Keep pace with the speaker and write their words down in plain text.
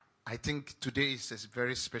I think today is a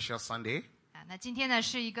very special Sunday. 那今天呢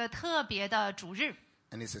是一个特别的主日。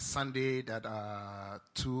And it's a Sunday that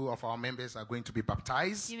 2 of our members are going to be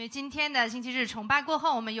baptized. 因为今天的星期日崇拜过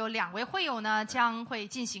后，我们有2位会友呢将会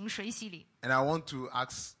进行水洗礼。And I want to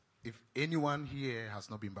ask if anyone here has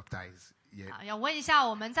not been baptized yet. 要问一下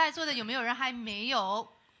我们在座的有没有人还没有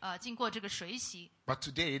经过这个水洗。But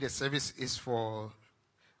today the service is for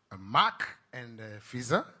Mark and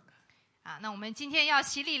Fiza. 那我们今天要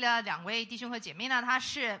洗礼了2位弟兄和姐妹呢，他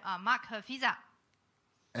是Mark 和 Fiza。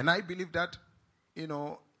 And I believe that,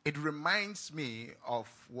 it reminds me of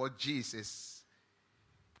what Jesus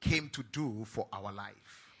came to do for our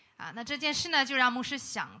life. 那这件事呢，就让牧师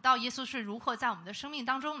想到耶稣是如何在我们的生命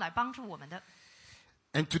当中来帮助我们的。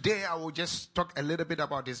And today I will just talk a little bit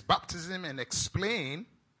about this baptism and explain.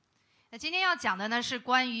 那今天要讲的呢是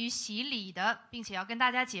关于洗礼的，并且要跟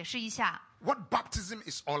大家解释一下 What baptism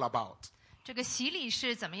is all about. 这个洗礼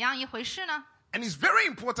是怎么样一回事呢？ And it's very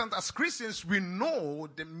important as Christians we know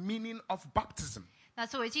the meaning of baptism. 那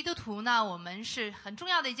作为基督徒呢，我们是很重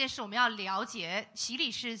要的一件事，我们要了解洗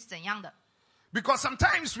礼是怎样的。Because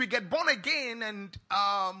sometimes we get born again and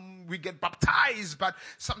we get baptized, but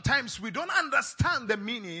sometimes we don't understand the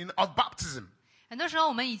meaning of baptism. 很多时候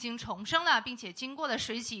我们已经重生了，并且经过了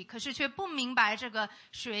水洗，可是却不明白这个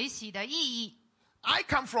水洗的意义。I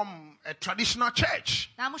come from a traditional church.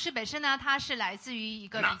 那牧师本身呢，他是来自于一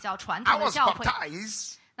个 Now, 比较传 I 统的 was 教会。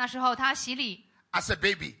 baptized 那时候他洗礼 as a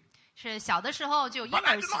baby. 是小的时候就婴 But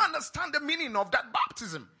I 儿 do 洗， not understand the meaning of that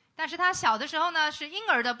baptism. 但是他小的时候呢是婴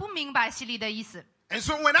儿的，不明白洗礼的意思。 And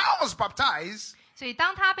so when I was baptized, 所以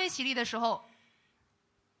当他被洗礼的时候，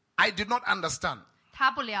 I did not understand.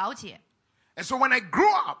 他不了解。 And so when I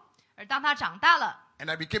grew up 而当他长大了，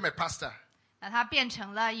 and I became a pastor, 那他变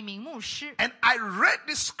成了一名牧师。 and I read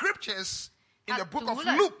the scriptures in 他 the book 读 of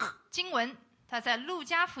了 Luke, 经文，他在路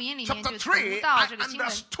加福音里面 chapter 就 3, 读到 I 这个经文。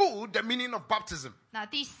 understood the meaning of baptism. 那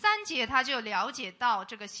第3节他就了解到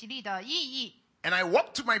这个洗礼的意义。 And I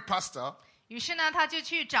walked to my pastor 于是呢，他就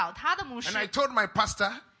去找他的牧 and I 师， told my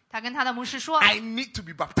pastor, 他跟他的牧师说 I need to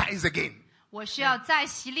be baptized again. 我需要再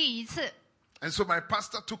洗礼一次。 And so my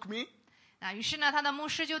pastor took me 那于是呢，他的牧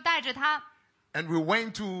师就带着他， and we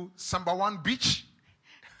went to Sambawan Beach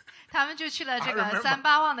他们就去了这 I 个 remember. 三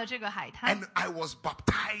八旺的这个海滩。 and I was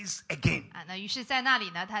baptized again. 那于是在那里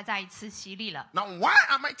呢，他再一次洗礼了。 Now, why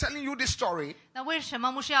am I telling you this story? 那为什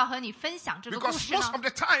么牧师要和你分享这个故 Because 事 most 呢 of？the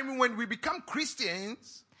time when we become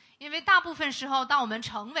Christians, 因为大部分时候，当我们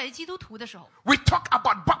成为基督徒的时候， we talk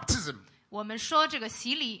about baptism. 我们说这个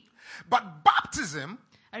洗礼， But baptism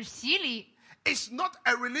而洗礼 is not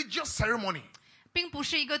a religious ceremony. 并不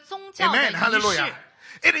是一个宗教的 Amen. 仪 Hallelujah. 式。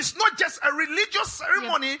 It is not just a religious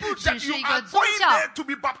ceremony 也不只 that 是 you 一个 are 宗 going 教。 there to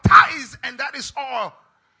be baptized and that is all.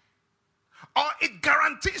 Or it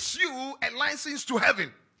guarantees you a license to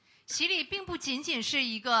heaven. 洗礼并不仅仅是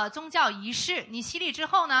一个宗教仪式，你洗礼之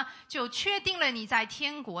后呢，就确定了你在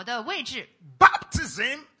天国的位置。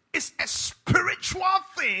 Baptism is a spiritual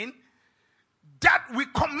thing that we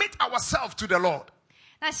commit ourselves to the Lord.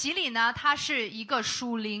 那洗礼呢，它是一个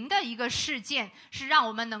属灵的一个事件，是让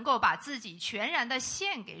我们能够把自己全然的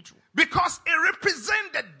献给主。 Because it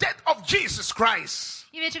represents the death of Jesus Christ.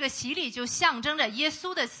 因为这个洗礼就象征着耶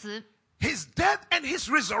稣的死， His death and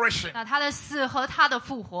his resurrection. 那他的死和他的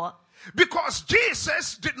复活。 Because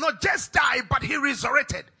Jesus did not just die, but he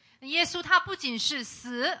resurrected. 耶稣他不仅是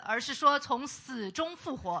死，而是说从死中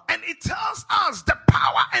复活。 And it tells us the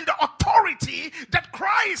power and the authority that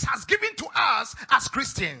Christ has given to us as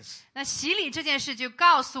Christians. 那洗礼这件事就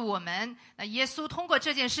告诉我们，那耶稣通过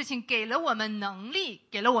这件事情给了我们能力，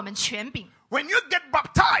给了我们权柄。 When you get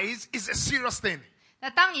baptized, it's a serious thing.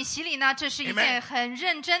 那当你洗礼呢，这是一 Amen. 件很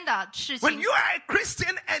认真的事 When 情。 you are a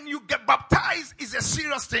Christian and you get baptized, it's a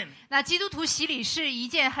serious thing. 那基督徒洗礼是一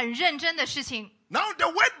件很认真的事情。 Now, the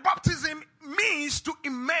word baptism means to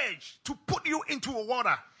immerse, to put you into a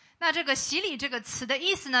water. 那这个洗礼这个词的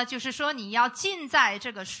意思呢，就是说你要浸在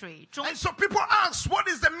这个水中。 And so people ask, what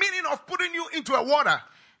is the meaning of putting you into a water?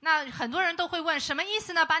 那很多人都会问，什么意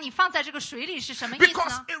思呢？把你放在这个水里是什么意思 Because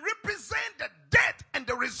呢？ it represents the death and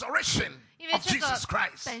the resurrection 因为 of 这个 Jesus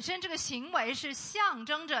Christ. 本身这个行为是象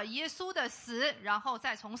征着耶稣的死，然后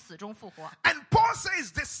再从死中复活。 And Paul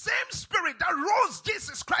says the same spirit that rose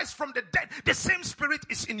Jesus Christ from the dead, the same spirit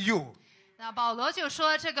is in you. 那保罗就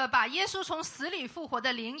说，这个把耶稣从死里复活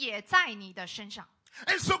的灵也在你的身上。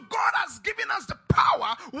 And so God has given us the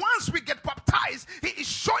power. Once we get baptized, He is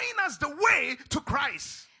showing us the way to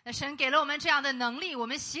Christ. 那神给了我们这样的能力，我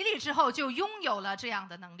们洗礼之后就拥有了这样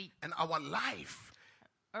的能力， And our life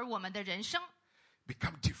而我们的人生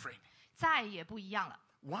become different. 再也不一样了。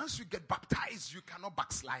Once you get baptized, you cannot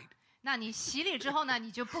backslide. 那你洗礼之后呢，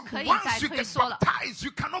你就不可以 Once 再 you 退 get 缩了。 baptized,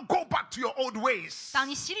 you cannot go back to your old ways. 当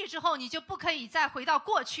你洗礼之后，你就不可以再回到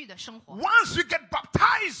过去的生活。 Once you get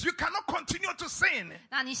baptized, you cannot continue to sin.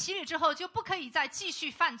 那你洗礼之后就不可以再继续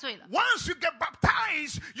犯罪了。 Once you get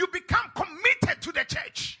baptized, you become committed to the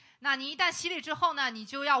church. 那你一旦洗礼之后呢，你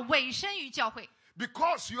就要委身于教会，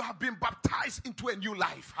 Because you have been baptized into a new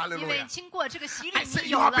life. 因为 Hallelujah. 经过这个洗 I 礼， say 你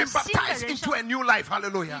you 有 have 了 been 新的 baptized 人 into a 生。 new life.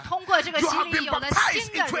 Hallelujah. 通过这个 You 洗 have 礼 been 有了 baptized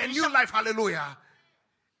新的 into a 人 new 生， life. Hallelujah.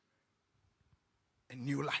 A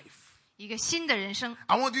new life. 一个新的人生。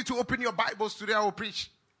 I want you to open your Bibles today. I will preach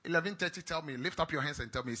 11:30. Tell me. Lift up your hands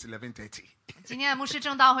and tell me it's 11:30. 今天的牧师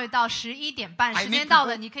正道会到11点半， I 时 need 间到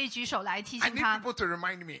了， people- 你可以举手来提 I 醒 need 他。 people to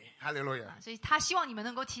remind me. Hallelujah. 所以他希望你们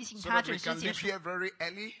能够提醒 So 他 that 准 we 时 can 结 leave 束。 here very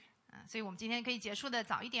early. 所以我们今天可以结束的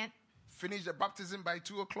早一点， Finish the baptism by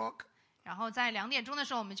 2 o'clock. 然后在2点钟的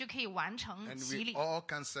时候，我们就可以完成 And 洗 we 礼， all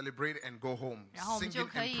can celebrate and go home. 然后我们就 Singing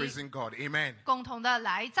可以 and praising God. Amen. 共同的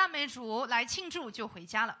来赞美主，来庆祝，就回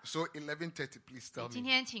家了。 So 11:30, please 所以 tell 今 me.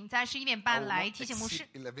 天请在11点 I 半 will 来 not 提醒牧师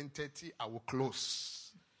exceed，11:30. I will close.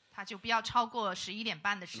 他就不要超过11点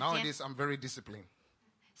半的时间。 Nowadays, I'm very disciplined.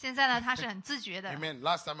 现在呢，他是很自觉的。 Amen.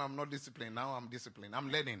 Last time I'm not disciplined. Now I'm disciplined. I'm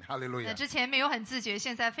learning. 那 Hallelujah. 之前没有很自觉，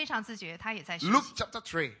现在非常自觉，他也在学 Luke 习。 chapter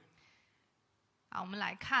 3. 啊，我们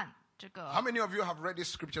来看这 How 个 many of you have read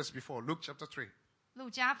these scriptures before? Luke chapter 3. 路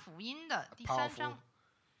加福音的第3 Powerful 章。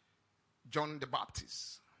 John the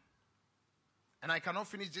Baptist. And I cannot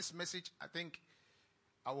finish this message. I think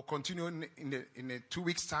I will continue in a 2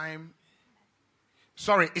 weeks time.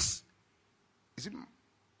 Sorry, is it?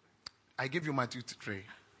 I gave you Matthew 3.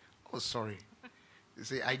 Oh, sorry. You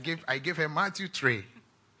see, I gave her Matthew 3.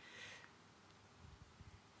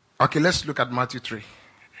 Okay, let's look at Matthew 3.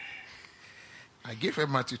 I gave her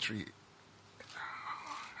Matthew 3.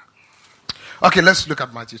 Okay, let's look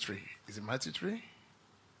at Matthew 3. Is it Matthew 3?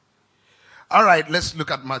 All right, let's look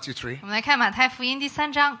at Matthew 3. 我们来看马太福音第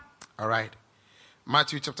3章。 All right.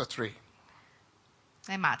 Matthew chapter 3.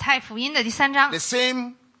 在马太福音的第3章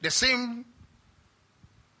The，same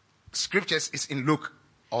scriptures is in Luke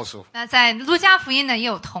also. 那在路加福音呢也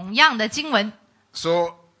有同样的经文。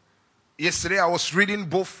 So yesterday I was reading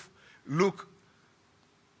both Luke,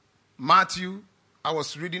 Matthew, I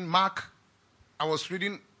was reading Mark, I was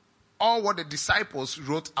reading all what the disciples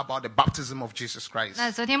wrote about the baptism of Jesus Christ.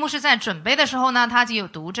 那昨天牧师在准备的时候呢，他就有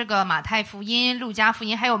读这个马太福音、路加福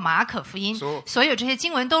音还有马可福音， So- 所有这些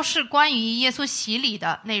经文都是关于耶稣洗礼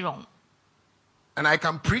的内容。 And I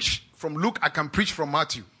can preach from Luke, I can preach from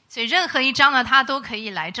Matthew. 所以任何一章呢，他都可以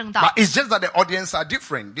来正道 But it's just that the audience are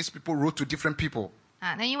different. These people wrote to different people.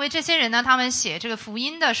 啊。那因为这些人呢，他们写这个福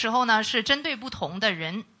音的时候呢，是针对不同的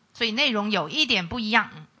人，所以内容有一点不一样。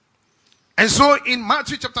And so in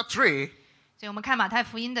Matthew chapter 3, 所以我们看马太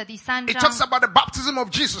福音的第3 it talks 章， about the baptism of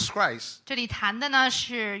Jesus Christ. 这里谈的呢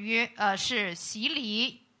是洗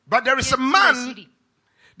礼， But there 耶 is a 稣的洗 man 礼。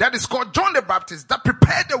 that is called John the Baptist that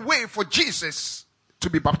prepared the way for Jesus to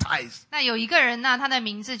be baptized. 那有一个人呢，他的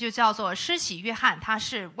名字就叫做施洗约翰，他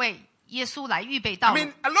是为耶稣来预备道 I 路。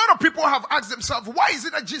 mean, a lot of people have asked themselves, why is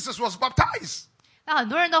it that Jesus was baptized? 那很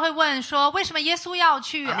多人都会问说，为什么耶稣要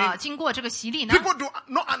去 I mean, 经过这个洗礼呢？ People do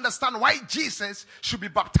not understand why Jesus should be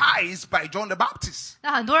baptized by John the Baptist.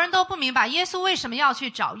 那很多人都不明白耶稣为什么要去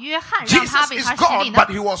找约翰，让他 Jesus 为 is 他洗礼 God, 呢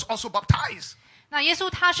but？he was also baptized. 那耶稣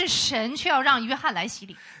他是神，却要让约翰来洗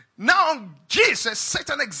礼。 Now, Jesus set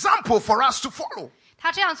an example for us to follow.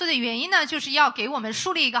 他这样做的原因呢，就是要给我们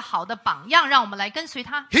树立一个好的榜样，让我们来跟随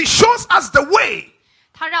他。 He shows us the way.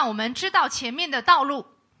 他让我们知道前面的道路。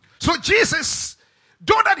 So Jesus,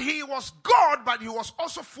 though that he was God, but he was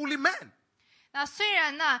also fully man. 那虽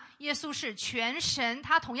然呢，耶稣是全神，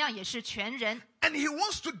他同样也是全人。 And he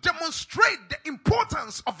wants to demonstrate the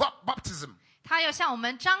importance of baptism. 他要向我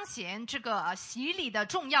们彰显这个洗礼的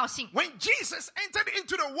重要性。 When Jesus entered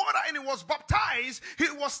into the water and he was baptized, he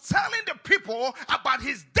was telling the people about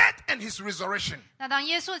his death and his resurrection. 那当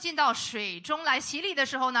耶稣进到水中来洗礼的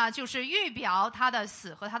时候呢，就是预表他的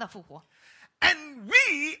死和他的复活。 And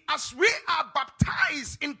we, as we are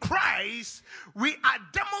baptized in Christ, we are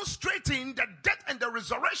demonstrating the death and the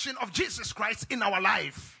resurrection of Jesus Christ in our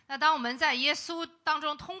life. 那当我们在耶稣当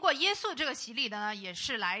中通过耶稣这个洗礼的呢，也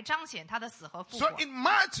是来彰显他的死和复 So 活。 in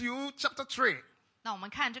Matthew chapter 3, 那我们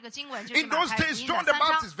看这个经文，就是 in 马 those 太福 days, 音的 John the 3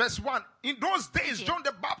章。 Baptist, verse 1, in those days, John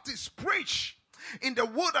the Baptist preached in the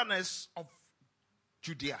wilderness of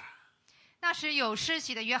Judea. 那时有施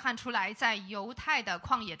洗的约翰出来，在犹太的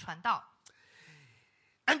旷野传道。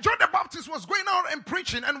 And John the Baptist was going out and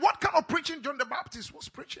preaching. And what kind of preaching John the Baptist was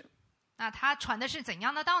preaching? 那他传的是怎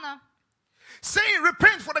样的道呢？ Saying,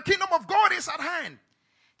 repent, for the kingdom of God is at hand.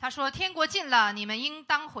 他说：“天国近了，你们应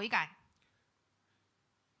当悔改。”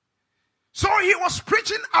 So he was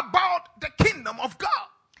preaching about the kingdom of God.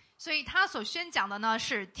 所以他所宣讲的呢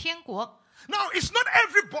是天国。Now, it's not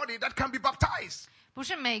everybody that can be baptized. 不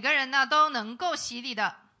是每个人呢都能够洗礼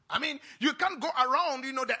的。I mean, you can't go around,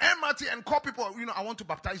 the MRT and call people, I want to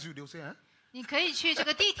baptize you. They'll say, huh? 你可以去这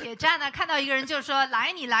个地铁站呢，看到一个人就说：“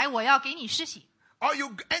来，你来，我要给你施洗。” Or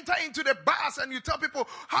you enter into the bus and you tell people,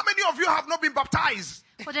 how many of you have not been baptized?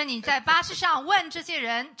 或者你在巴士上问这些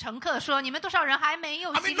人乘客说：“你们多少人还没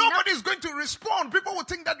有 I 洗 mean, 礼呢 nobody is going to respond. People will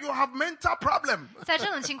think that you have mental problem.？” 在这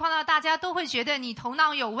种情况呢，大家都会觉得你头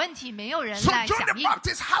脑有问题，没有人 So 来 John 响 the 应。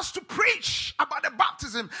 Baptist has to preach about the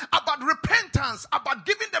baptism, about repentance, about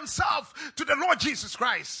giving themselves to the Lord Jesus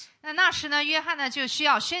Christ. 那时呢，约翰呢就需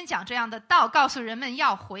要宣讲这样的道，告诉人们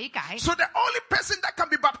要悔改。 So the only person that can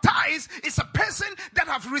be baptized is a person that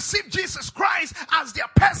have received Jesus Christ as their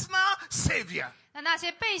personal savior. 那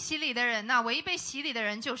些被洗礼的人呢，唯一被洗礼的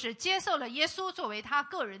人就是接受了耶稣作为他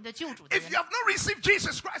个人的救主的 If 人 you。have not received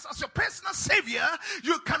Jesus Christ as your personal savior,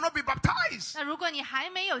 you cannot be baptized. 那如果你还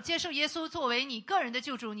没有接受耶稣作为你个人的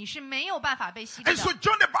救主，你是没有办法被洗礼 And so 的。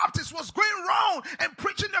 John the Baptist was going around and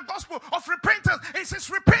preaching the gospel of repentance. And he says,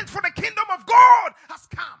 repent for the kingdom of God has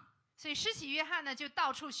come. 所以施洗约翰呢，就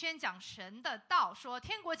到处宣讲神的道，说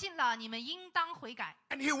天国近了，你们应当悔改。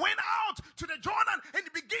 And he went out to the Jordan and he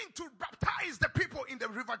began to baptize the people in the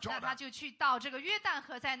river 那他 Jordan. 就去到这个约旦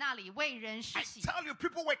河，在那里为人施 I 洗。 tell you,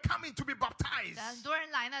 people were coming to be baptized 很多人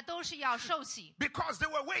来呢，都是要受洗， because they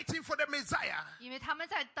were waiting for the Messiah. 因为他们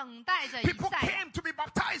在等待着以 People 赛亚。 came to be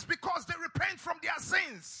baptized because they repent from their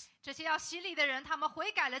sins. 这些要洗礼的人，他们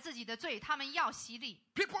悔改了自己的罪，他们要洗礼。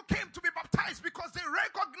 People came to be baptized because they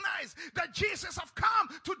recognized that Jesus have come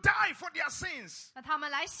to die for their sins. 那他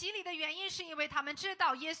们来洗礼的原因，是因为他们知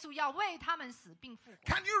道耶稣要为他们死并复活。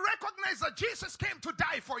 Can you recognize that Jesus came to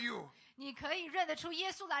die for you? 你可以认得出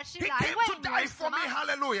耶稣来是 He 来 came 为 to 你 die 而死 for 吗 me.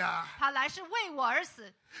 Hallelujah. 他来是为我而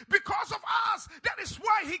死， Because of us, that is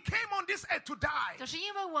why he came on this earth to die. 就是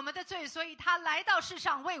因为我们的罪，所以他来到世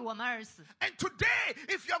上为我们而死。 And today,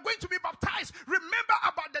 if you are going to be baptized, remember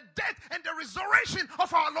about the death and the resurrection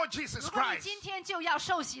of our Lord Jesus 如果你 Christ. 今天就要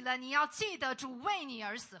受洗了，你要记得主为你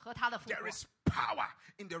而死和他的复活 There。is power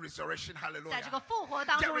in the resurrection. 在这个 Hallelujah. 复活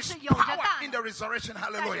当 There 中 is 是有着 power 大 in 能 the，resurrection.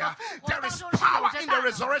 Hallelujah. 在这个 There 复 is 活当中是有 power 着 in 大 the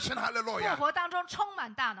能， resurrection. 复 Hallelujah. 活当中充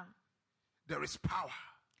满大能， There is power.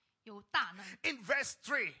 有大能。 In verse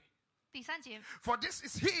 3, 第3节， for this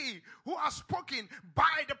is he who has spoken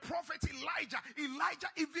by the prophet Elijah. Elijah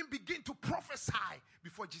even began to prophesy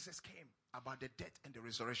before Jesus came about the death and the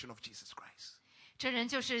resurrection of Jesus Christ. 这人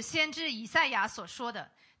就是先知以赛亚所说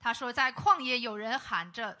的。他说，在旷野有人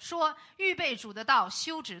喊着说：“预备主的道，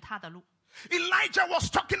修直他的路。” Elijah was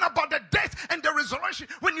talking about the death and the resurrection.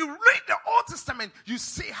 When you read the Old Testament, you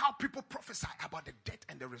see how people prophesy about the death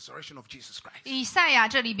and the resurrection of Jesus Christ. 以赛亚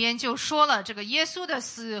这里边就说了这个耶稣的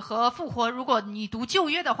死和复活。如果你读旧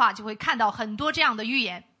约的话，就会看到很多这样的预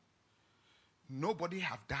言。 Nobody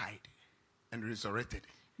have died and resurrected.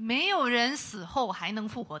 没有人死后还能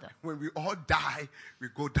复活的。 When we all die, we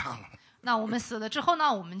go down. 那我们死了之后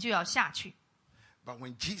呢，我们就要下去。 But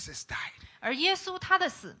when Jesus died, 而耶稣他的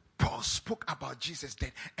死， Paul spoke about Jesus'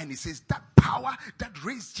 death, and he says that power that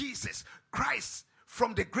raised Jesus Christ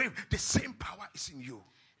from the grave, the same power is in you.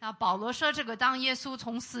 那保罗说，这个当耶稣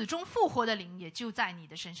从死中复活的灵也就在你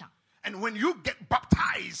的身上。 And when you get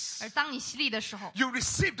baptized, 而当你洗礼的时候， you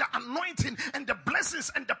receive the anointing and the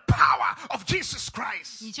blessings and the power of Jesus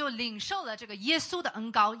Christ. 你就领受了这个耶稣的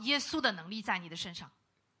恩膏，耶稣的能力在你的身上。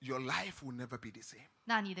 Your life will never be the same.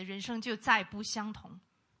 那你的人生就再不相同。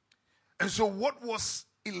 And so what was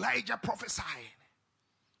Elijah prophesying?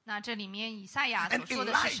 那这里面以赛亚 And 所说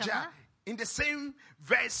的是什么 Elijah, 呢？ in the same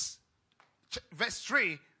verse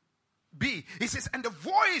 3b, he says, and the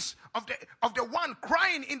voice of the one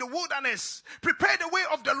crying in the wilderness, prepare the way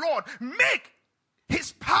of the Lord, make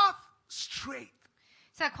his path straight.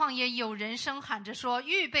 在旷野有人声喊着说：“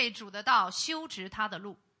预备主的道，修直他的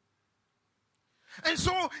路。” And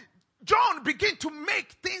so John began to make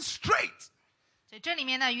things straight. 所以这里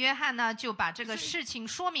面呢，约翰呢就把这个事情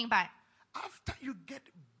说明白。 After you get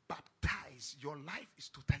baptized, your life is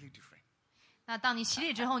totally different. 那当你洗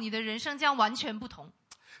礼之后，你的人生将完全不同。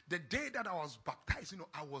 The day that I was baptized,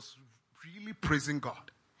 I was really praising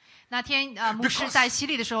God. 那天牧师在洗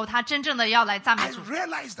礼的时候，他真正的要来赞美 I 主。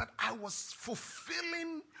 realized that I was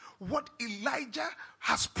fulfilling what Elijah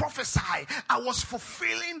has prophesied. I was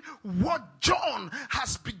fulfilling what John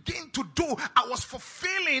has begun to do. I was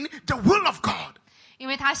fulfilling the will of God. 因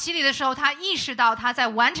为他洗礼的时候，他意识到他在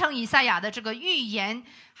完成以赛亚的这个预言，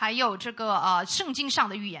还有这个圣经上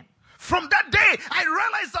的预言。From that day, I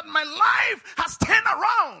realized that my life has turned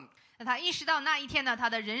around. 那他意识到那一天呢，他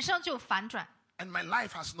的人生就反转， And my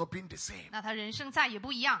life has not been the same. 那他人生再也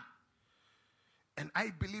不一样。 And I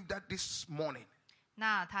believe that this morning,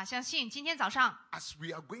 那他相信今天早上， as we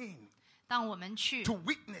are going 当我们去 to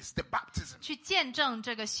witness the baptism, 见证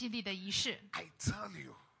这个洗礼的仪式， I tell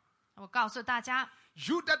you, 我告诉大家，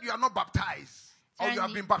 you that you are not baptized, or you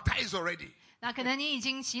have been baptized already, 那可能你已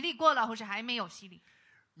经洗礼过了，或是还没有洗礼，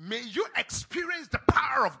 may you experience the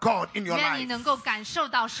power of God in your 愿你 life. 能够感受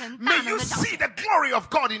到神大 May 能 you 的彰 see 显， the glory of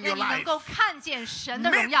God in 愿 your 你能 life. 够看见神的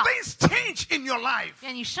May 荣耀， things change in your life.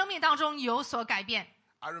 愿你生命当中有所改变。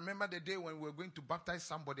 I remember the day when we were going to baptize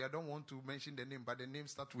somebody. I don't want to mention the name, but the name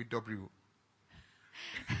starts with W.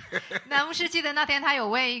 那牧师记得那天他有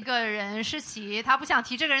为一个人施洗，他不想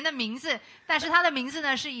提这个人的名字，但是他的名字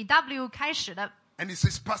呢是以 W 开始的。 And he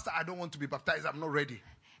says, Pastor, I don't want to be baptized. I'm not ready.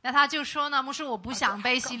 那他就说呢，牧师我不想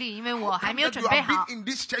被洗礼，因为我还没有 How 准 come 备 that you 好 have。been in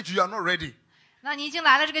this church, you are not ready. 那你已经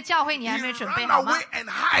来了这个教会，你 He 还没准备 ran 好吗？ away and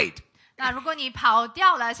hide. 那如果你跑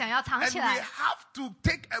掉了，想要藏 And 起 we 来， have to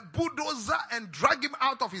take a bulldozer and drag him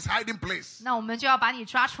out of his hiding place 那我们就要把你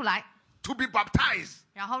抓出来， to be baptized.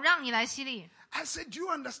 然后让你来洗礼。 I said, do you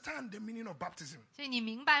understand the meaning of baptism? 所以你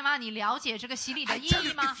明白吗？你了解这个洗礼的 I 意 tell 义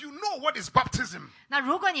you, 吗 if？you know what is baptism, 那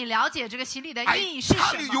如果你了解这个洗礼的 I 意义是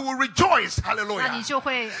tell 什 you, you 么， will rejoice. 那 Hallelujah. 你就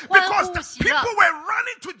会欢 Because 呼 the 喜乐 people。were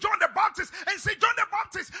running to John the Baptist and say, John the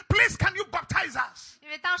Baptist, please can you baptize us? 因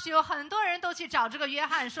为当时有很多人都去找这个约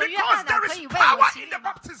翰说：“约 Because 翰呢， there 可 is 以为 power 我洗 in 礼 the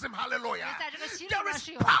吗？ baptism. Hallelujah. 在这个洗礼 There 呢 is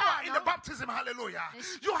是有 power 大 in the 能。 baptism. Hallelujah. 在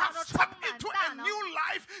洗礼 You 当 have 中 stepped 充满 into 大 a 能。 new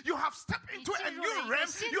life. You have stepped into a 进入了 new 一个 realm.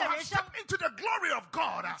 新的 You have 人生。 stepped into the glory of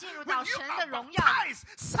God. 进入 When 到 you 神的 are 荣耀。 baptized,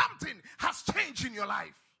 something has changed in your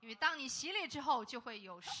life. 因为当你洗礼之后，就会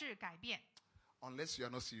有事改变。 Unless you are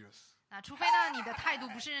not serious. 那除非呢，你的态度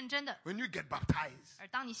不是认真的。 When you get baptized, 而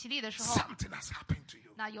当你洗礼的时候， something has happened to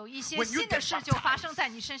you. 那有一些 When you 新的 get 事就发生在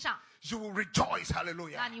你身上， You will rejoice. 那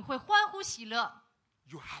Hallelujah. 你会欢呼喜乐，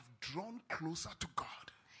 You have drawn closer to God.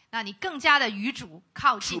 那你更加的与主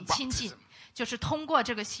靠近 Through 亲近 baptism.，就是通过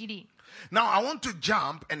这个洗礼。 Now I want to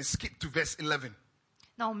jump and skip to verse 11.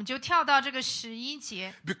 那我们就跳到这个11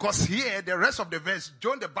节， Because here, the rest of the verse,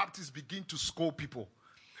 John the Baptist begin to scold people.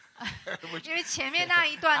 Which 因为前面那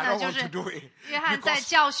一段 I 呢， don't 就 want to 是 do it. 约翰在 Because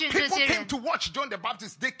教训这 people 些 came 人 to watch John the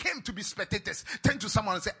Baptist. They came to be spectators. Turn to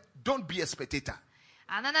someone and say, don't be a spectator.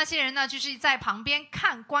 啊。那些人呢，就是在旁边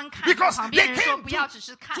观看， Because 旁边 they 人说 came 不要只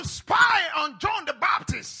是看 to，spy on John the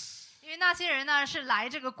Baptist. 因为那些人呢是来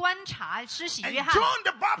这个观察施洗 And 约翰。 John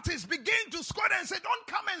the Baptist began to scold and say, don't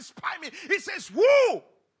come and spy me. He says, who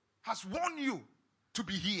has warned you to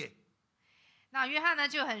be here? 那约翰呢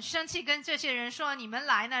就很生气，跟这些人说：“你们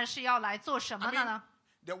来呢是要来做什么 I 的 mean, 呢？”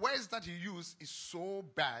 the words that he used is so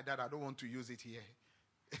bad that I don't want to use it here.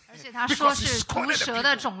 而且他说 Because he 是 scolded 毒 the 蛇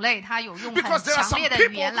的 people. 种类，他有用 Because 很 there are 强 some 烈的语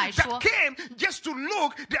people 言来说 that。came just to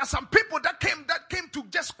look. There are some people that came to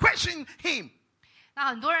just question him. 那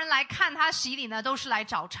很多人来看他洗礼呢，都是来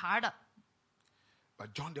找茬的。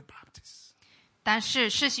 But John the Baptist 但是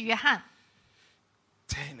施洗约翰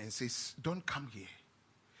turned and says, don't come here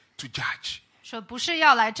to judge. 说不是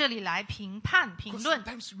要来这里来评判评 Because 论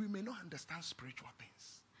sometimes we may not understand spiritual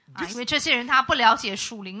things. 啊， This, 因为这些人他不了解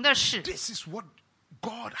属灵的事。 this is what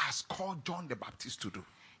God has called John the Baptist to do.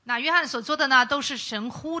 那约翰所做的呢，都是神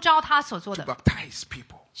呼召他所做 To 的， baptize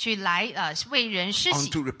people 去来为人施洗。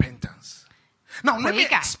 unto repentance. Now let me 悔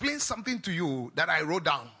改。 explain something to you that I wrote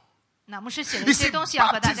down. 那牧师写了 You 一些 see, 东西要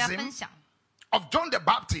和大家 baptism 分享。 of John the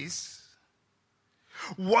Baptist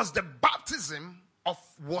was the baptism of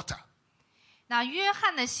water. 那约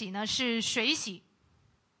翰的洗呢是水洗，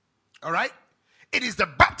 All right? It is the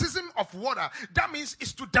baptism of water. That means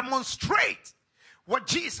it's to demonstrate what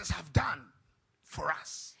Jesus have done for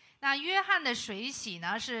us. 那约翰的水洗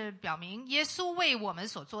呢是表明耶稣为我们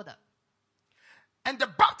所做的， And the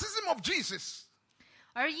baptism of Jesus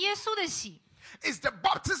而耶稣的洗， is the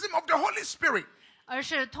baptism of the Holy Spirit 而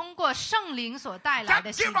是通过圣灵所带来 that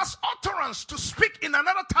的洗 gave us utterance to speak in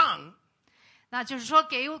another tongue 那就是说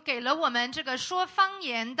给了我们这个说方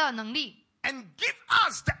言的能力， and give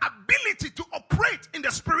us the ability to operate in the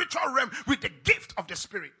spiritual realm with the gift of the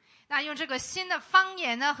Spirit. 那用这个新的方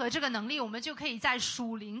言呢和这个能力，我们就可以在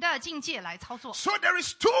属灵的境界来操作。 So there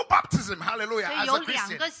is two baptism, hallelujah, 所以 as 有 a 两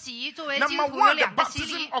Christian. 个洗，作为基督 Number 徒有 one, the 两个洗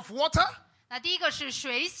baptism 礼。 of water, 那第一个是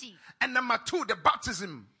水洗， and number two, the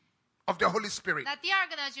baptism of the Holy Spirit. 那第二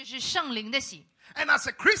个呢就是圣灵的洗。 And as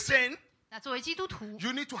a Christian, 那作为基督徒，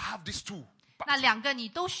 you need to have these two. 那两个你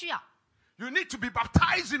都需要。 You need to be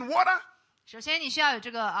baptized in water, 首先你需要有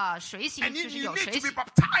这个水洗， And 就是 you 有 need 水 to be 洗。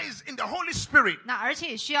 baptized in the Holy Spirit. 那而且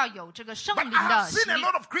也需要有这个圣 But 灵 I 的 have 洗 seen a 礼。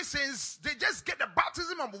 lot of Christians, they just get the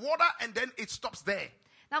baptism of water and then it stops there.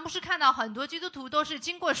 那牧师看到很多基督徒都是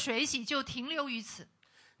经过水洗就停留于此，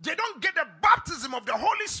 They don't get the baptism of the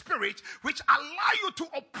Holy Spirit, which allow you to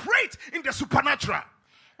operate in the supernatural.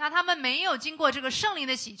 那他们没有经过这个圣灵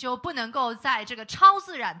的洗，就不能够在这个超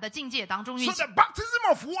自然的境界当中 So 运 the 行。 baptism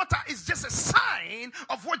of water is just a sign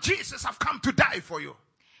of what Jesus have come to die for you.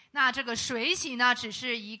 那这个水洗呢，只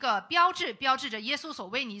是一个标志，标志着耶稣所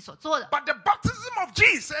为你所做的。 But the baptism of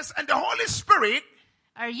Jesus and the Holy Spirit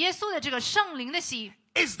而耶稣的这个圣灵的洗，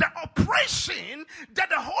 is the operation that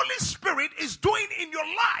the Holy Spirit is doing in your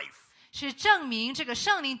life. 是证明这个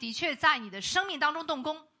圣灵的确在你的生命当中动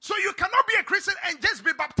工。 So you cannot be a Christian and just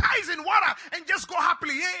be baptized in water and just go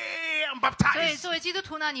happily. Yay, I'm 所以 baptized. 作为基督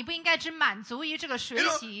徒呢，你不应该只满足于这个水 You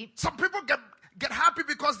know, 洗。 some people get happy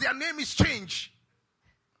because their name is changed.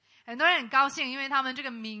 很多人很高兴，因为他们这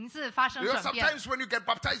个名字发生 You know, 转变 sometimes when you get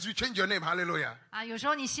baptized, you change your name. Hallelujah. 啊。有时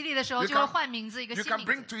候你洗礼的时候 You 就会 can- 换名字，一个 You 新 can 名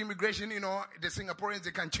bring 字。 to immigration, you know, the Singaporeans,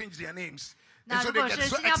 they can change their names. 那 And so 如 they 果 get 是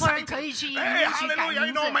so 新加坡人 excited. 可以去移 Hey, 民去改 hallelujah, you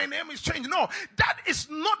名 know, 字。 my name is changed. No, that is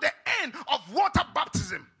not the end of water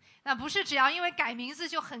baptism. 那不是只要因为改名字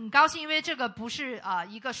就很高兴，因为这个不是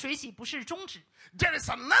一个水洗，不是终止。 There is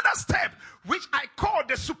another step which I call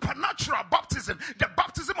the supernatural baptism, the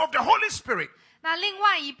baptism of the Holy Spirit, 那另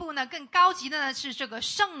外一步呢，更高级的呢是这个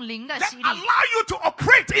圣灵的 that 洗礼， allow you to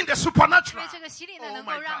operate in the 因 supernatural. 为这个洗礼呢 Oh 能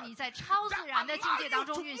够 my 让 God. 你在超 That 自然的境 allow 界 you 当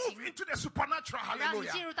中 to 运 move 行， into the supernatural. 让你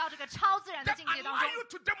Hallelujah. 进入到这个超自然的 That 境界当 allow 中， you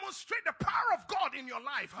to demonstrate the power of God in your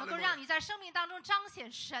life. 能够 Hallelujah. 让你在生命当中彰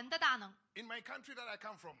显神的大能。 In my country that I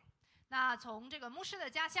come from, 那从这个牧师的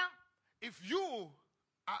家乡， if you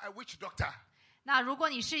are a witch doctor, 那如果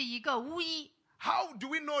你是一个巫医， how do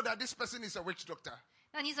we know that this person is a witch doctor?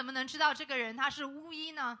 那你怎么能知道这个人他是巫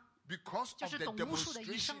医呢？ Because 就 of 是 the 懂巫术的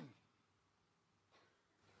医生。 demonstration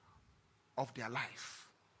of their life.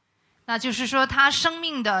 那就是说他生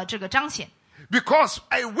命的这个彰显 Because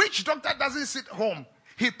a witch doctor doesn't sit home,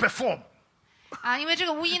 he perform. 啊，因为这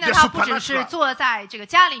个巫医呢， The 他不只是 supernatural. 坐在这个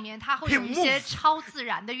家里面，他会 He 有一些 moves. 超自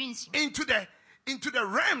然的运行， into the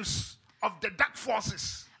realms of the dark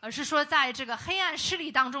forces. 而是说在这个黑暗势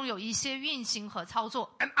力当中有一些运行和操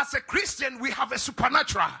作。 And as a Christian, we have a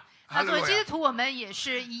supernatural. 那作为基 Hallelujah. 督徒，我们也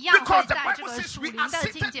是一样会 Because the 在这 Bible 个 says 属 we 灵 are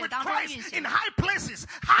的境 seated 界 with 当中运 Christ 行 in。high places,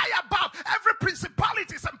 high above every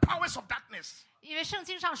principalities and powers of darkness. 因为聖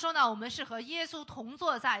經上說呢，我們是和耶穌同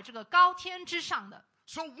坐在這個高天之上的，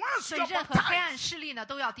 So once 所以 you're 任何黑暗 baptized, 勢力呢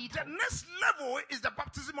都要低頭 the。next level is the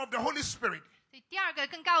baptism of the Holy Spirit. 所以第二個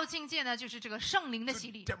更高的境界呢，就是這個聖靈的 To 洗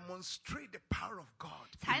禮， demonstrate the power of God.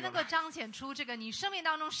 in 才 your 能夠 life. 彰顯出這個你生命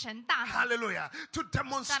當中神大能， Hallelujah. To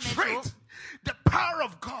demonstrate 讚美主。 the power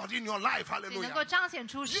of God in your life. 所以能夠 Hallelujah. 彰顯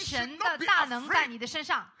出 should 神 not 的 be 大能 afraid. 在你的身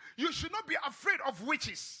上。 You should not be afraid of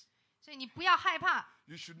witches. 所以你不要害怕，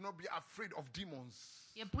 You should not be afraid of demons.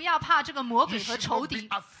 也不要怕這個魔 You 鬼和 should 仇 not be 敵，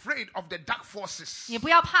 afraid of the dark forces. 也不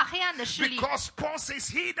要怕黑暗的勢力。 Because Paul says,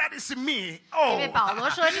 he that is in me, oh, 因為保羅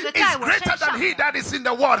說這個 is 在我身 greater 上 than he 的 that is in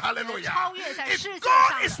the world. Hallelujah. 超越在世 If 界上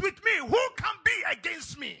God 的。 is with me, who can be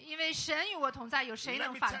against me? 因為神與我同在，有誰 Let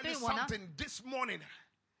能 me 反 tell 對 you 我呢？ something. This morning,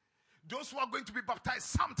 those who are going to be baptized,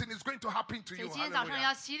 something is going to happen to 所以 you. 今天早上 Hallelujah.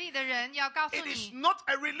 要洗禮的人要告訴 It is 你， not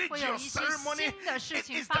a 會有 religious 一些 ceremony. 新的事 It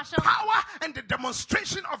情 is 發 the 生。 power and the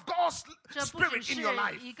demonstration of God's 這不只 Spirit 是 in your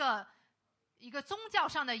life. 一個宗教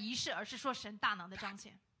上的儀式，而是說神大能的彰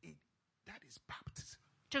顯。 That is baptism.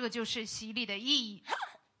 這個就是洗禮的意義。 I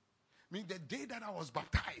mean, the day that I was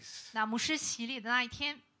baptized, 那牧師洗禮的那一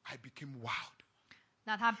天， I became wild.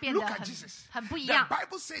 那他變 Look 得 at 很 Jesus. 很不一 The 樣。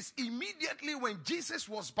 Bible says immediately when Jesus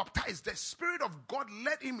was baptized, the Spirit of God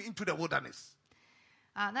led him into the wilderness.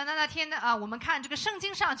 那天呢我們看這個聖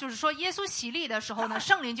經上，就是說耶穌洗禮的時候呢，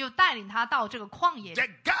聖靈就帶領他到這個曠野。 The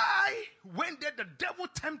guy went there, the devil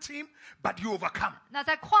tempted him, but he overcome. 那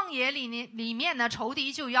在曠野裡面呢，仇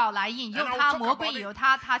敵就要來引誘 And I'll 他， talk 魔鬼 about it. 引誘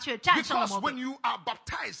他，他卻戰勝了 Because 魔 when 鬼。 you are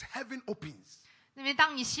baptized, heaven opens. 因為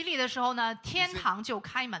當你洗禮的時候呢，天堂就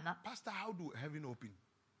開門了。 Pastor, how do heaven open?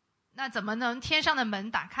 那怎麼能天上的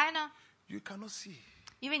門打開呢？ You cannot see.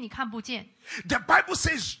 因為你看不見。 The Bible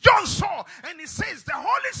says John saw, and it says the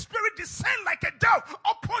Holy Spirit descend like a dove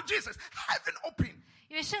upon Jesus. Heaven opened.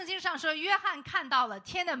 因為聖經上說，約翰看到了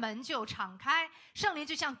天的門就敞開，聖靈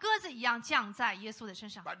就像鴿子一樣降在耶穌的身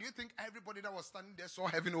上。 But do you think everybody that was standing there saw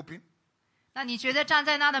heaven open? 那你覺得站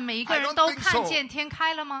在那的每一個 I 人 don't 都 think 看 so. 見天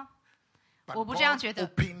開了嗎？ But 我不這樣 God 覺得。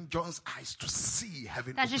 opened John's eyes to see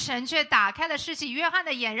heaven 但是 open. 神卻打開了施洗約翰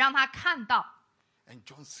的眼，讓他看到。And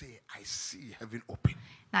John said, I see heaven open.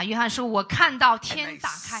 那约翰说，我看到 And 天 I 打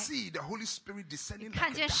开， see the Holy Spirit descending 看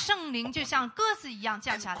like 见 a dove 圣灵就像鸽子一样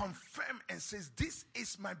降 and 下来。 confirm and says, this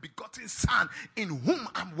is my begotten son in whom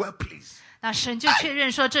I'm well pleased. 那神就确认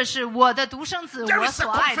说，这是我的独生子， There 我 is a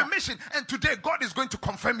所爱的。 confirmation, and today God is going to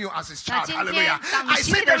confirm you as his 那 child. 今 Hallelujah. 天当你 I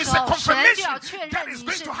洗 say 礼 there 的 is 时 a 候，神就 confirmation 要确 that 认 is 你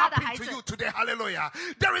going 是 to 他的 happen 孩 to 子， you today. Hallelujah.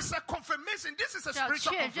 There is a confirmation. This is a 就要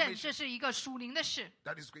spiritual 确认 confirmation 这是一个属灵的事。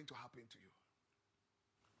 that is going to happen to you.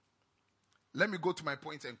 Let me go to my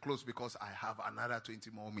point and close because I have another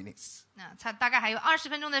 20 more minutes. 那大概还有20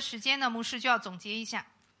分钟的时间呢，牧师就要总结一下。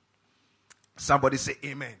 Somebody say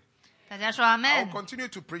amen. 大家说阿 I 门 will。continue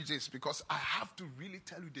to preach this because I have to really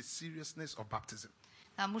tell you the seriousness of baptism.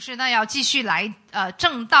 那牧师呢要继续来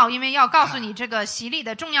正道，因为要告诉你这个洗礼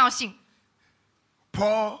的重要性。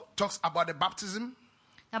 Paul talks about the baptism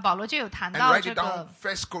那保罗就有谈 and 到 write 这 it 个 down.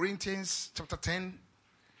 1 Corinthians chapter 10,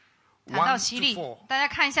 谈到 1洗 to 礼 4. 大家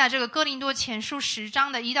看一下这个哥林多前书10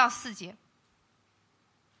章的1到4节。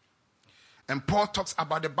 And Paul talks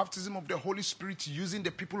about the baptism of the Holy Spirit using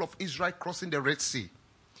the people of Israel crossing the Red Sea.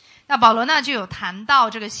 那保罗呢就有谈到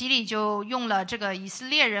这个洗礼，就用了这个以色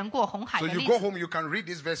列人过红海 So 的 you 例 go 子。 home, you can read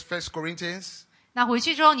this verse, 1 Corinthians 那回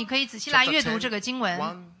去之后，你可以仔细来 chapter 阅读 10, 这个经文，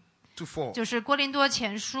 1 to 4. 就是哥林多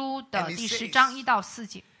前书的 And he 第 says 10章1到4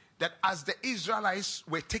节。 That as the Israelites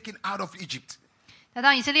were taken out of Egypt, 那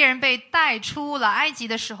当以色列人被带出了埃及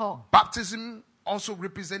的时候， baptism also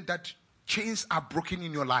represents that chains are broken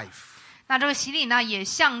in your life. 那这个洗礼呢，也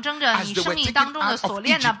象征着 As 你 they were 生命当中的 taken out of 锁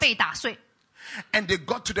链呢 Egypt 被打碎。 And they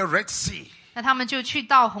got to the Red Sea. 那他们就去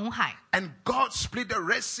到红海。 And God split the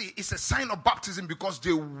Red Sea. It's a sign of baptism because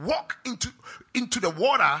they walk into the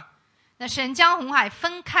water, 那神将红海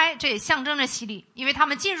分开，这也象征着洗礼，因为他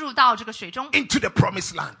们进入到这个水中， into the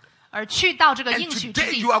promised land. 而去到这个 And 应许之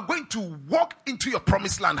today 地 you。are going to walk into your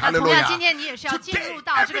promised land. 那同样， Hallelujah. 今天你也是要进 Today, 入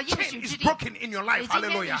到这个 every 应许 chain 之 is 地。 broken in your 所 life. 以今天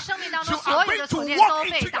你 Hallelujah. 生命当 You 中所 are 有 going 的 to 锁链 walk 都被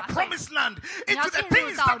into your 打碎。 promised land, 你要 into the 进入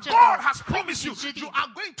things 到 that 这个 God has 应 promised 许 you. 之地。 You are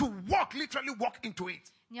going to walk, literally walk into it.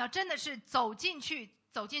 你要真的是走进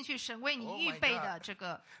去神为你 Oh 预 my 备的 God. 这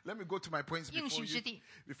个。 Let me go to my points 应许之地。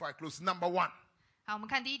 before I close. Number one. 好，我们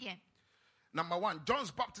看第一点。 Number one,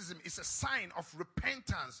 John's baptism is a sign of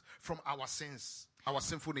repentance from our sins, our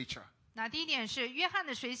sinful nature. 那第一点是约翰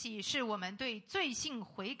的水洗是我们对罪性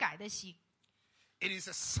悔改的洗， It is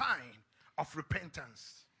a sign of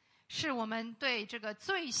repentance. 是我们对这个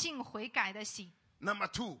罪性悔改的洗。 Number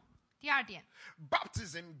two, 第二点，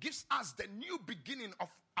 baptism gives us the new beginning of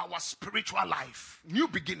our spiritual life. New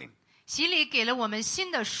beginning. 洗礼给了我们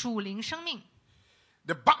新的属灵生命。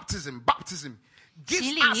 The baptism gives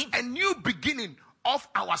洗礼 us a new beginning of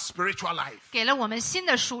our spiritual life. 给了我们新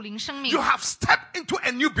的属灵生命 You，have stepped into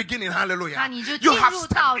a new beginning, hallelujah. 那你就 You have 进入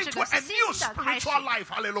到 stepped 这 into 个 a 新 new 的开始 spiritual life,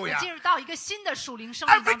 hallelujah. 进入到一个新的属灵生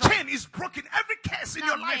命 Every 当中。 chain is broken, every curse in 那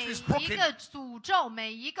your life 每 is 一 broken. 个诅咒，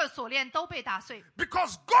每一个锁链都被打碎，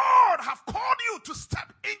 Because God have called you to step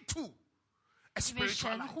into a 因为 spiritual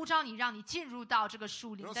神 life. 呼召你，让你进入到这个属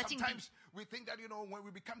You 灵 know, 的境地。 sometimes we think that, when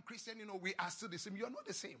we become Christian, we are still the same. You are not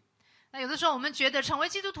the same. 那有的时候我们觉得成为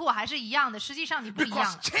基督徒还是一样的，实际上你不一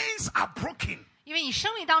样 Because，chains are broken. 因为你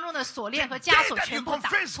生命当中的锁链 The 和 day 枷锁 that you 全部打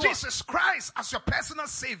confess 破。 Jesus Christ as your personal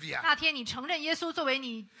savior, 那天你承认耶稣作为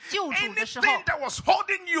你救主的时候， anything that was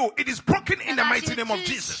holding you, it is broken in the 那 mighty 些 name of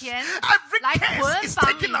之 Jesus. 前 Every 来 curse is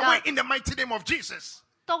捆绑你 taken away 的 in the mighty name of Jesus.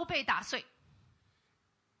 都被打碎。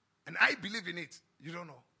 And I believe in it. You don't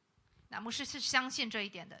know. 那牧师是相信这一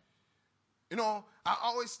点的。 I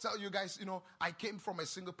always tell you guys, I came from a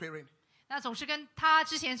single parent. 那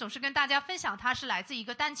之前总是跟大家分享，他是来自一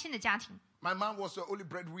个单亲的家庭。 My mom was the only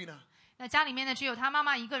breadwinner. 那家里面呢，只有他妈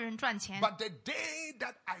妈一个人赚钱。 But the day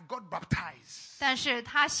that I got baptized, 但是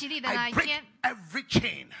他洗礼的那 I 一 break 天， every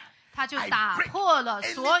chain. 他就 I 打 break 破了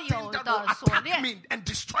所 anything 有 that 的 will 锁 attack 链。 me and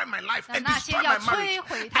destroy my life 那 and 那些 destroy 要 my marriage. 摧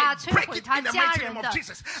毁他、 I 摧 break 毁 it 他 in the 家 mighty 人 name 的 of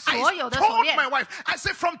Jesus. 所有 I 的锁 told 链。 my wife, I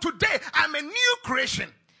said, from today, I'm a new creation.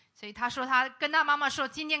 所以他说，他跟他妈妈说，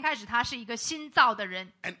今天开始他是一个新造的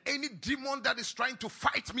人。 And any demon that is trying to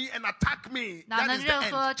fight me and attack me, 那 that is the 任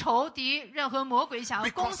end. 何仇敌、任何魔鬼想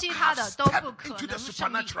要攻 Because 击 I 他 have 的，都不 stepped 可 into the 能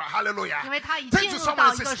胜利， supernatural. Hallelujah. 因为他已 Turn 进 to 入 someone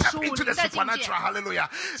到 and 一 say, 个 step 属 into 灵 the 的境界， supernatural. Hallelujah.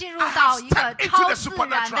 进入 I 到 have 一个 stepped into 超 the 自然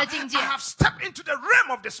supernatural. 的境界 I。have stepped into the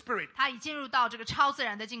realm of the spirit. 他已进入到这个超自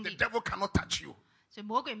然的境 The 地， devil cannot touch you. 所以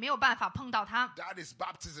魔鬼没有办法碰到他。 That is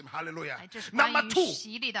baptism. Hallelujah. 哎，这是 Number 关于 two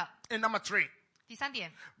洗礼的。 and number three. 第三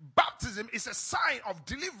点， Baptism is a sign of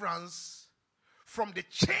deliverance from the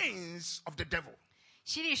chains of the devil.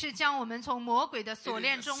 洗礼是将我们从魔鬼的锁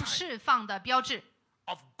链中 It is a sign. 释放的标志，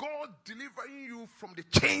 of God delivering you from the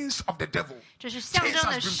chains of the devil. 这是象征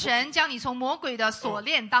的神将你从魔鬼的锁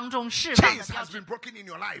链当中释放的 Chains 标 has 志 been。broken in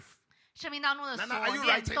your life. 生命当中的 Nana, 锁 are you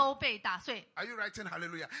链 writing? 都被打碎， Are you writing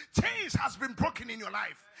hallelujah? Chains has been broken in your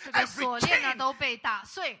life. 这个锁链呢 chain 都被打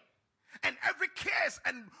碎， and every curse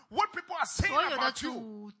and what people are saying 所有的 about you,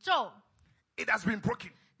 诅咒， it has been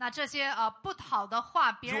broken. 那这些不好的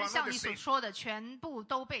话，别 You 人 are not 向 the 你所 same. 说的全部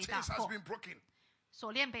都被打 Chains has 破， been broken.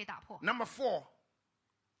 锁链被打破。 Number 4,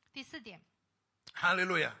 第4点，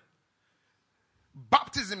 hallelujah.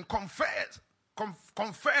 Baptism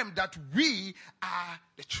confirm that we are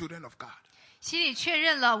the children of God. 洗礼确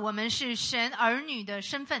认了我们是神儿女的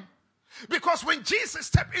身份。 Because when Jesus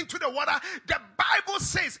stepped into the water, the Bible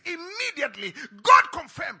says immediately, God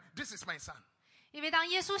confirmed, this is my son. 因为当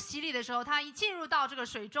耶稣洗礼的时候，他一进入到这个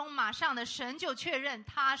水中，马上的神就确认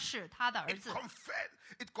他是他的儿 It 子。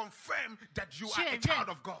 confirmed that you are 确 a 认 child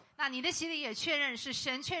of God. 那你的洗礼也确认是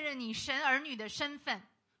神确认你神儿女的身份。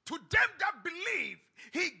 To them that believe,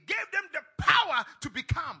 He gave them the power to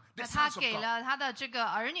become the 那他 sons of 给 God. 了他的这个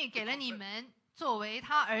儿女，给了你们作为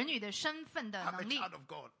他儿女的身份的 I'm a 能力。 child of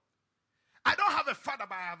God. I don't have a father,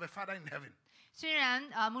 but I have a father in heaven. 虽然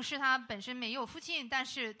牧师他本身没有父亲，但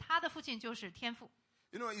是他的父亲就是天父。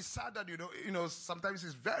 You know, it's sad that you know, sometimes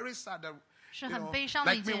it's very sad that 是很悲伤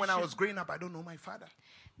的一 like me 件 when I 事。 was growing up, I don't know my father.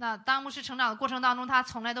 那当牧师成长的过程当中，他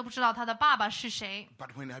从来都不知道他的爸爸是谁。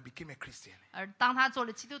 But when I became a Christian, 而当他做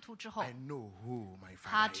了基督徒之后 I，know who my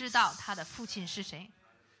他 father 知 is. 道他的父亲是谁。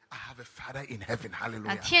 I have a father in heaven. 那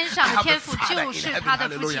Hallelujah. 天上 I 的 have a 天父 father 就 in 是 heaven. 他的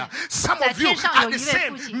父亲 Hallelujah.。Some 在 of you 天上 are 有 the 一位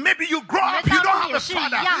same. 父亲。 Maybe you grow 你们 up, you 当 don't 中 have 也 a 是一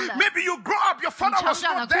father. 样的。 Maybe you grow up, your father 你 was 成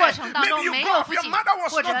长的 not 过 there. 程当中 Maybe you 没 grow 有 up, 父 your 亲， mother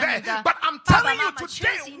was 或 not 者 there. 你的 But I'm 爸爸 telling 妈 you 妈缺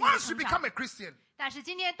today, 席你的 once you 成 become 长。 a Christian, 但是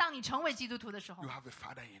今天当你成为基督徒的时候 you，have a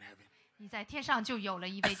father in heaven. 你在天上就有了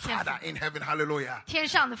一 A 位天父， father in heaven. Hallelujah. 天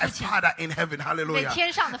上的 A 父亲。 father in heaven. Hallelujah.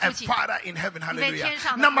 天上的父 A 亲。 father in heaven. Hallelujah. 天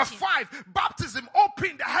上的父亲。 Number 5, baptism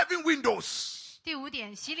opened the heaven windows. 第5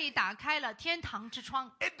点，洗礼打开了天堂之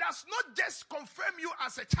窗。 It does not just confirm you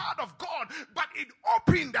as a child of God, but it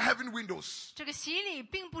opened the heaven windows. 这个洗礼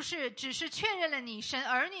并不是只是确认了你神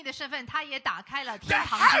儿女的身份，它也打开了 The 天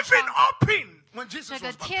堂之 heaven 窗。 opened when 这 Jesus 个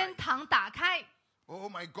was 天 baptized. 堂打开， Oh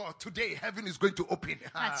my God, today heaven is going to open.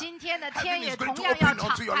 那今天的 Heaven 天 is 也 going 同 to 样要 open 敞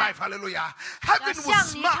onto your 开 life. Hallelujah. Heaven will 向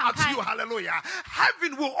你 smile 敞 at 开。 you. Hallelujah.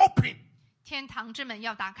 Heaven will open. 天堂之门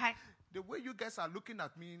要打开。 The way you guys are looking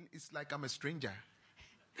at me is like I'm a stranger.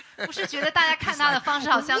 不是觉得大家看 It's 他的 like, 方式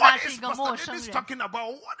好像他 what 是 is 一个陌 Pastor 生 Dennis 人。 talking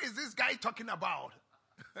about? What is this guy talking about?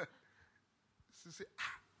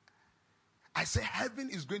 I say heaven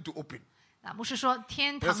is going to open. 那牧师说，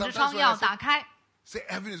天堂 Sometimes 之窗 when I 要 say- 打开。 Say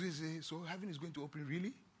heaven is going to say, so heaven is going to open,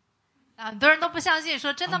 really? 很多人都不相信，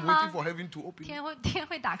说真的 I'm 吗 waiting？for heaven to open. 天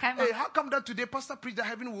会打开吗 Hey,？how come that today Pastor preached that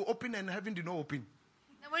heaven will open and heaven did not open?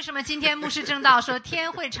 那为什么今天牧师正道说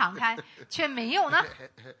天会敞开，却没有呢？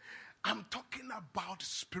 I'm talking about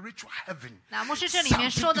spiritual heaven. 那牧师这里面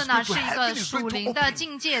说的呢，是一个 Heaven is 属 going to 灵的 open.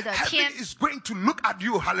 境界的 Heaven 天。 is going to look at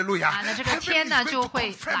you. Hallelujah. 那这个 Heaven 天 is 呢 going 就 to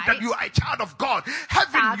会 confirm 来 that you are a child of God.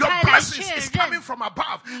 Heaven, your 打开来 blessings is 确认 coming from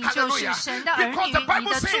above. 你就是 Hallelujah. 神的儿女， Because the 你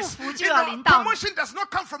Bible 的祝 says, 福就 you 要 know, 临到你。 promotion does not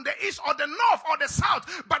come from the east or the north or the south,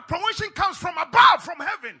 but promotion comes from above, from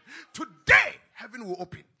heaven. Today, heaven will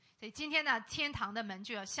open. 所以今天呢，天堂的门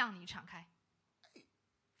就要向你敞开。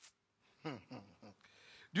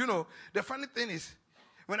 Do you know, the funny thing is,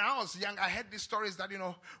 when I was young, I heard these stories that, you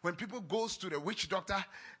know, when people goes to the witch doctor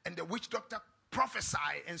and the witch doctor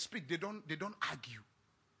prophesy and speak, they don't argue.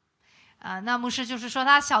 那牧师就是说，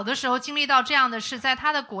他小的时候经历到这样的事，在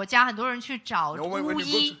他的国家，很多人去找 No, when 巫 you go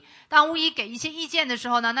医 to-。当巫医给一些意见的时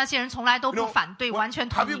候呢，那些人从来都 You 不 know, 反对， when- 完全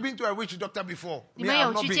同 have you 意。 been to a witch doctor before? 你们 Me, I've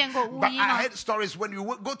有 not 去 been. 见过巫 But 医 I 吗？ heard stories when you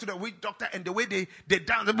go to the witch doctor and the way they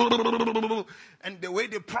dance and the way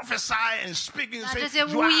they prophesy and speak. And 那 say, 这些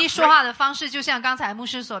you 巫 are 医说 afraid. 话的方式，就像刚才牧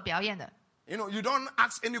师所表演的。 You know, you don't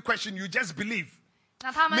ask any question, you just believe.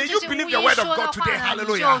 那他们 May 这 you 些巫 believe 医 the word of 说的 God 话 today. 呢，你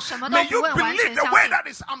Hallelujah. 就什么都 May 不 you 问，完 believe 全 the 相 word 信。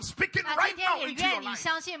 that is I'm speaking 那 right 今天 now 也 into your 愿你 life.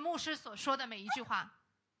 相信牧师所说的每一句话。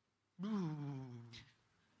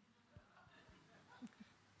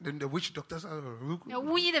 Then the witch doctors are,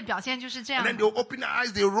 巫医的表现就是这 and 样 then 的， they'll open their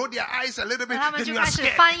eyes, they'll roll their eyes a little bit, 那他们 then 就 you are 开始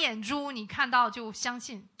scared. 翻眼珠，你看到就相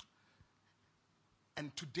信。 And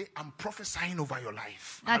today I'm prophesying over your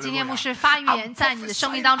life. 那今天 Hallelujah. 牧师发预 I'm 言在你的生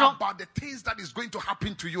命 prophesying 当中， about the things that is going to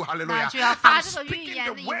happen to you. 那 Hallelujah. 就要发 I'm 这个预 speaking 言，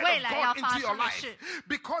 the 你 word 未 of 来要 God 发 into your 生的 life. 事。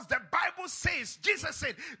 Because the Bible says, Jesus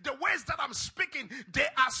said, the words that I'm speaking, they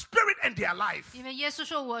are spirit and they are life. 因为耶稣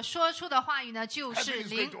说：“我说出的话语呢，就 Heaven 是 is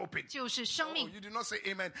灵 going to open.，就是生 Oh, 命。 you did not say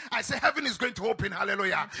amen. I say heaven is going to open.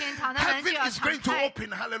 Hallelujah. 天堂的门就 Heaven 要 是敞开。 going to open.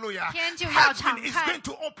 Hallelujah. 天就要 Heaven 敞 is 开。 going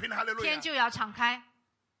to open. Hallelujah. 天就要敞开。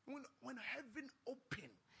when heaven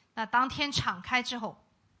opened, 那当天敞开之后，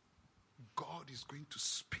 God is going to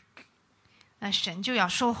speak 那神就要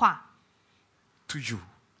说话， to you.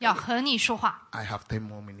 要和你说话。 I have 10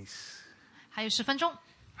 more minutes. 还有10分钟，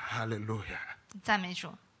 Hallelujah. 赞美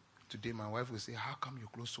主。 Today my wife will say, how come you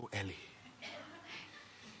close so early?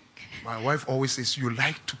 My wife always says, you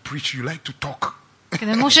like to preach, you like to talk. 可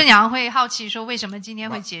能牧师娘会好奇说，为什么今天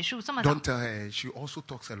会结束这么早？ Don't tell her, she also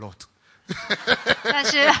talks a lot. 但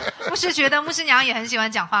是牧师觉得牧师娘也很喜欢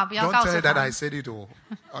讲话，不要 Don't 告 tell 诉 her that 她， I said it all.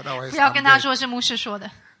 Otherwise, 不要 I'm 跟她 dead. 说是牧师说的。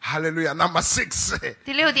 Hallelujah. Number 6.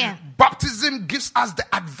 第6点， Baptism gives us the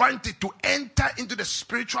advantage to enter into the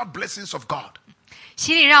spiritual blessings of God.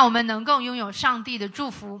 洗礼让我们能够拥有上帝的祝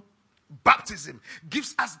福。 Baptism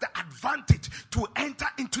gives us the advantage to enter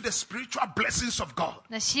into the spiritual blessings of God.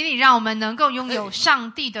 那洗礼让我们能够拥有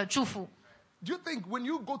上帝的祝福。 Do you think when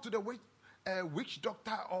you go to the witch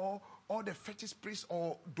doctor or the fetish priest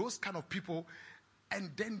or those kind of people, and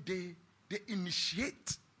then they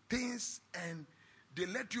initiate things and they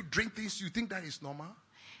let you drink things, you think that is normal?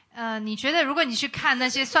 你觉得如果你去看那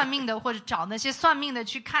些算命的，或者找那些算命的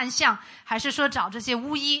去看相，还是说找这些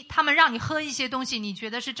巫医，他们让你喝一些东西，你觉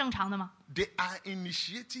得是正常的吗？ They are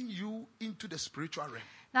initiating you into the spiritual realm.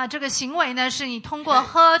 那这个行为呢，是你通过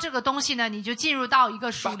喝这个东西呢，你就进入到一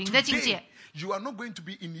个属 But 灵的境 today, 界。 you are not going to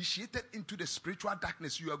be initiated into the spiritual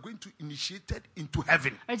darkness. You are going to initiated into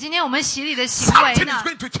heaven. 而今天我们洗礼的行为 Something 呢 is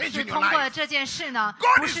going to change， 是 in your 通过 life. 这件事呢，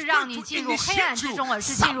 God 不 is 是让 going 你 to 进入黑暗 initiate 之 you. 中，而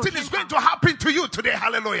是进入 Something 天 is going 堂。 to happen to you today.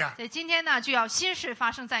 Hallelujah. 所以今天呢，就要新事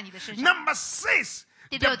发生在你的身上。 Number 6,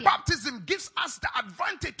 Di the六点。 baptism gives us the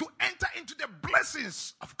advantage to enter into the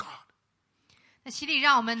blessings of God. 那洗礼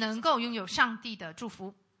让我们能够拥有上帝的祝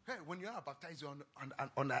福。 Hey, when you are baptized, you're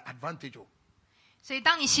on the advantage. 所以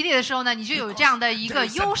当你洗礼的时候呢，你就有这样的一个 There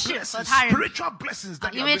is a 优势 blessing, 和他人， spiritual blessings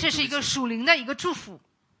that 因 you 为 are 这 going 是一 to 个 receive. 属灵的一个祝福。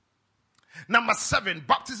 Number 7,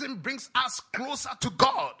 baptism brings us closer to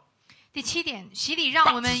God. 第7点，洗礼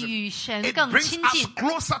让我们 Baptism, 与神 it 更 brings 亲 us 近。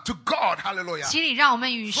 closer to God. Hallelujah. 洗礼让我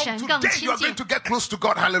们与 From 神更 today, 亲 you are 近 going to。get close to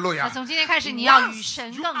God. 那 Hallelujah. 从今天开始，你要与 Once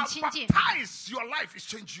神 you 更 are 亲近。 baptized, your life is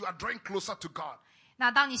changed. You are drawing closer to God.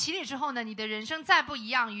 那当你洗礼之后呢，你的人生再不一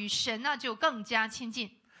样，与神呢就更加亲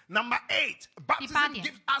近。 Number 8, baptism 点。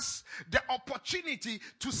 gives us the opportunity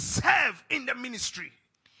to serve in the ministry.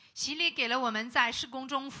 洗礼给了我们在事工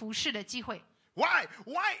中服侍的机会。 Why?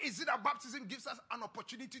 Why is it that baptism gives us an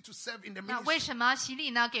opportunity to serve in the 那为 ministry? 什么洗礼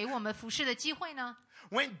呢给我们服侍的机会呢？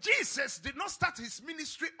 When Jesus did not start his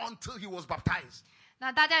ministry until he was baptized.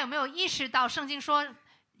 那大家有没有意识到，圣经说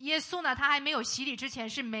耶稣呢，他还没有洗礼之前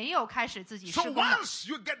是没有开始自己事 So 工的。 once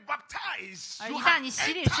you get baptized, 而 you 一旦 have 你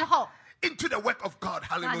洗礼 entered 之后， into the work of God.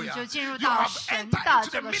 那你 Hallelujah. 就进入 You 到 have 神 entered 的 into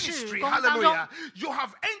这 the 个事 ministry. 工当中， Hallelujah. You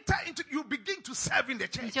have entered into, you begin to serve in the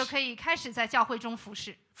你 church. 就可以开始在教会中服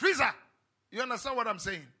侍。 Frieza, you understand what I'm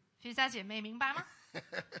saying? 徐家姐妹明白吗？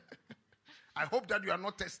 I hope that you are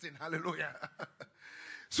not testing. Hallelujah.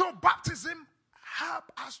 So baptism help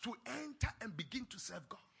us to enter and begin to serve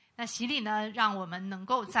God. 那洗礼呢，让我们能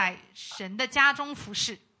够在神的家中服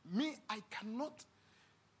侍。 Me, I cannot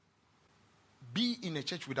be in a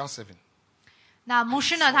church without serving. 那牧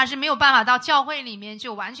师呢，他是没有办法到教会里面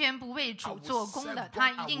就完全不为 I 主 will 做工 serve 的， God. 他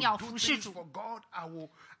I 一定 will 要 do 服侍 things 主。 for God.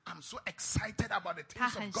 I'm so excited about the 他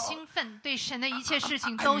things 很 of God. 兴奋，对神的一切 I 事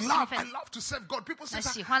情 I 都兴 love 奋。 to serve God. People say 那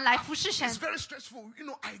that 喜欢来服侍神。 it's very stressful. You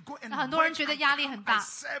know, I go and 那很多人 work, 觉得 I 压力 come, 很大。 I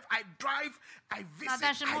serve, I drive, I 那 visit,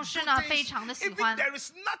 但是 I 牧师 do 呢， things. 非常的喜 Even 欢。 there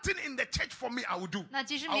is nothing in the church for me, I will do. 那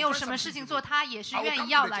即使 I 没 will 有 find 什么 something 事 to 情 do. 做，他也是 I will 愿 come 意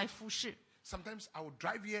to 要 the 来 church. 服侍。 Sometimes I will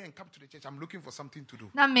drive here and come to the church. I'm looking for something to do.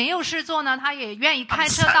 那没有事做呢，他也愿意 I'm 开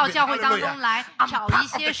车到 serving, 教会当 hallelujah. 中来 I'm 找 part 一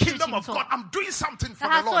of 些 the 事 kingdom 情 of 做 God. I'm doing something 那 for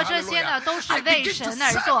他 the 做 Lord. 这些呢， Hallelujah. 都是 I 为 begin to 神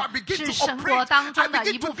而 serve. 做 I，begin 是 to 神国 operate. 当 I 中的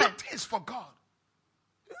begin 一 to 部 do 分。 things for God.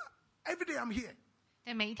 Yeah. Every day I'm here.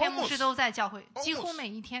 对，每一天牧师都在教会， Almost 几乎每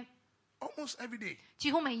一天， Almost every day.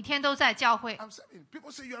 几乎每一天都在教会。 I'm serving.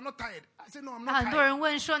 People say you are not tired. I say no, I'm 那 not 很多 tired. 人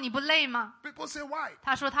问说你不累吗？ People say why?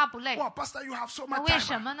 他说他不累。 Wow, Pastor, you have so 那 much 为什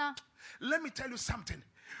time. 么呢？ Let me tell you something.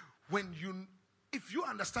 If you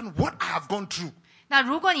understand what I have gone through 那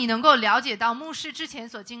如果你能够了解到牧师之前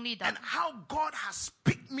所经历 and 的， how God has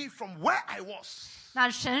picked me from where I was 那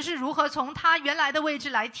神是如何从他原来的位置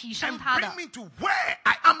来提升 and 他 bring 的， me to where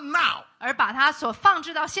I am now, 而把他所放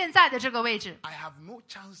置到现在的这个位置， I have no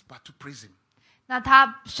chance but to praise Him. 那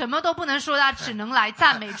他什么都不能说，他只能来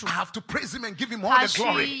赞美主 I。have to praise Him and give Him all 他 the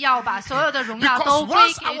glory. 需要把所有的荣耀 Because 都归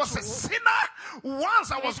once I 给 was a 主。 sinner,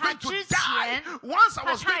 once I was 因为他 going to 之 die, 前 once I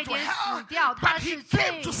他 was 差 going 一 to 点 hell, 死掉， but 他 He 是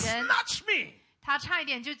came 罪 to 人， snatch me 他差一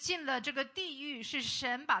点就进了这个地狱，是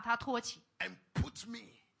神把他托起， and put me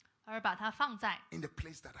而把它放在 in the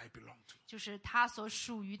place that I belong to. 就是他所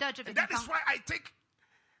属于的这个 And 地 that is 方。 why I take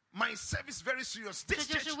my service very serious. 这 This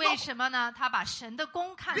就是 church, 为 no, 什么呢？他把神的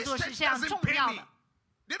工看 this 作是 church 这样 doesn't 重 pay 要 me. 的。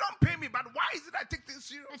 They don't pay me, but why is it I take things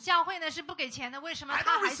serious? 教会呢是不给钱的，为什么 I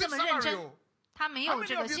他 don't 还这 receive 么认 salary. 真？ Oh. 他没 How 有 many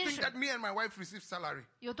这个 of you 薪 think 水 that。me and my wife receive salary?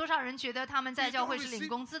 有多少人觉得他们在 We 教 don't 会是领 receive-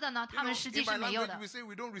 工资的呢？ You 他们 know, 实际 in 是 my 没有 language, 的， we say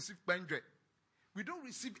we don't receive banjue. We don't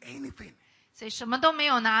receive anything. 所以什么都没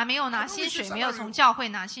有拿，没有拿 I don't 薪水， receive 没有 salary. 从教会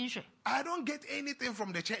拿薪水， I don't get anything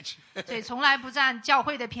from the church. 所以从来不占教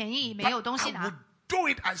会的便宜，没有 But 东西 I 拿 would。do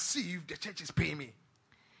it as if the church is paying me.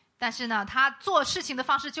 但是呢，他做事情的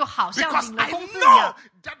方式就好像 Because 领了 I 工资一 know 样，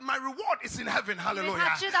 that my reward is in heaven. 因为 Hallelujah.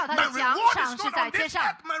 他知道他 My 的奖 reward 赏 is 是 not 在 on 天 this 上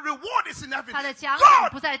earth. My reward is in heaven. 他的奖赏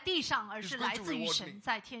God, 不在地上，而 is 是 going 来 to 自于 reward 神 me.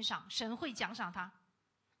 在天上，神会奖赏他。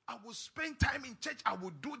 I will spend time in church. I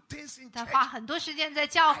will do things in 他 church. 花很多时间在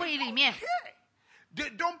教 I 会里 don't 面， care.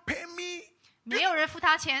 They don't pay me. 没有人付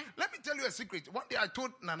他钱。 Let me tell you a secret. One day I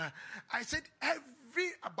told Nana, I said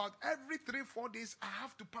about every 3-4 days I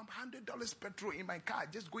have to pump $100 petrol in my car,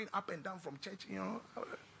 just going up and down from church. You know.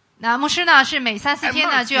 那牧师呢是每3-4天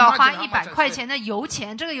呢就要花 Imagine how much I 100块钱的油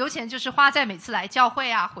钱，这个油钱就是花在每次来教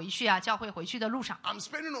会啊、回去啊、教会回去的路上。 I'm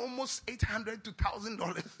spending almost $800 to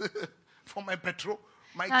 $1,000 for my petrol.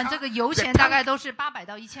 My 那 car. 这个油 The 钱大概 tank, 都是800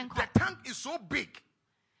到1000 the 块。 tank is so big.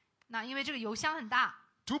 那因为这个油箱很大，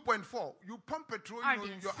 2.4. You pump petrol, you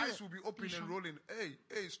know, your 2.4 eyes will be open and rolling.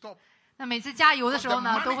 Hey, stop. 那每次加油的时候 But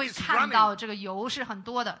呢， the 都会 money is 看到这个油是很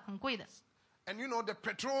多的、很贵的。 And you know, the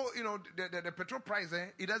petrol, you know, the petrol price,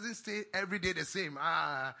 it doesn't stay every day the same.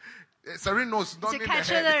 Serene knows, 这 not 些 in 开 the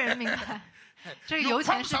车的 head. 人明白，这个 You 油 pump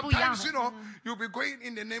钱是不一样 sometimes, you 的。 know, you'll be going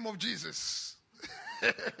in the name of Jesus.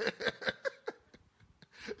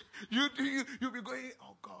 You'll be going,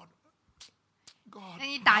 oh God. 那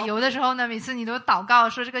你打油的时候呢，每次你都祷告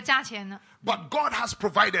说这个价钱呢， But God has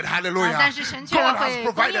provided, hallelujah. 但是神却 God 会 has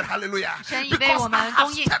供 provided, 应。 hallelujah. 神已为 Because 我 I 们 have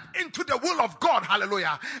供应。 stepped into the will of God,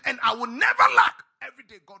 hallelujah. And I will never lack. Every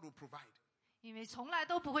day God will provide. 因为从来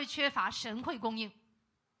都不会缺乏，神会供应。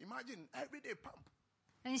 Imagine every day pump.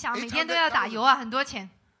 那你想每天都要打油啊，很多钱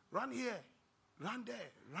Run here, run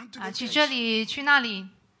there, run to 啊， the 去 church. 这里去那里。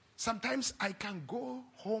 Sometimes I can go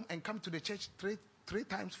home and come to the church three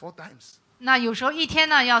times, 4 times. 那有时候一天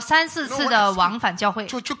呢要3-4次的往返教会。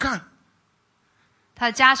 Chochukan. 他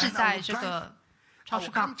的家是 And I 在 will 这 drive. 个 I 超 will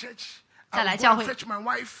市 come 港， church. 再 I 来 will 教 go 会。 and fetch my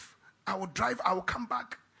wife. I will drive. I will come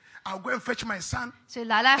back. I will go and fetch my son. 所以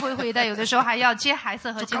来来回回的，有的时候还要接孩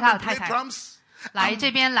子和 To 接 come 他的 and 太 play 太 drums. 来这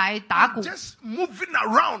边来打 I'm 鼓。 just moving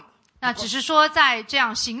around. 那只是说在这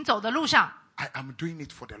样行走的路上， I am doing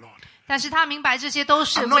it for the Lord. 但是他明白这些都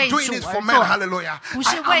是 I'm not 为主 doing it 而 for men. 做， Hallelujah. 不是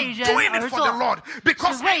I 为 am 人 doing 而 it for 做， the Lord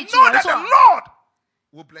because 是 I 为主 know 而 that 做。 the Lord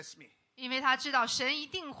will bless me. 因为他知道神一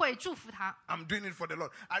定会祝福他。 I'm doing it for the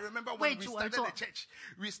Lord. I remember 为 when we 主而 started 做。 the church.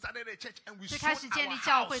 We started the church and we 最 sold 开始建 our 立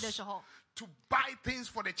教会的 house 时候， to buy things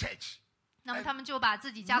for the church. 那么他们就把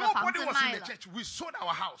自己家的房 Nobody 子 was 卖 in the 了。 church. We sold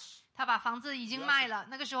our house. 他把房子已经卖了，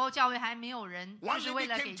那个时候教会还没有人， One 就是为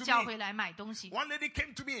了 lady 给 came to 教 me. 会来买东西。 One lady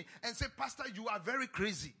came to me and said, Pastor, you are very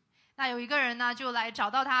crazy. 那有一个人呢，就来找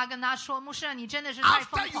到他，跟他说：“牧师，你真的是太 After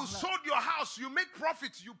疯 you 狂了。 sold your house, you make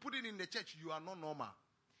profits, you put it in the church. You are not normal.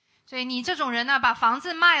 所以你这种人呢，把房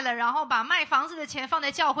子卖了，然后把卖房子的钱放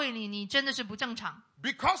在教会里，你真的是不正常。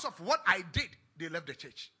 Because of what I did, they left the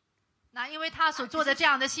church. 那因为他所做的这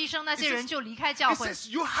样的牺牲，那些人就离开教 He 会。 says,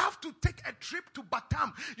 you have to take a trip to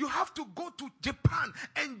Batam. You have to go to Japan.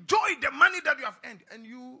 Enjoy the money that you have earned. And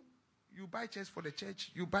you buy chairs for the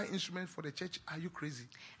church. You buy instruments for the church. Are you crazy?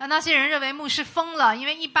 那些人认为牧师疯了，因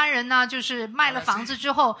为一般人呢，就是卖了房子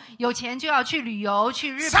之后，有钱就要去旅游，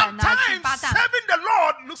去日本呢，去 Sometimes 巴旦。 serving the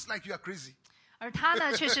Lord looks like you are crazy. 而他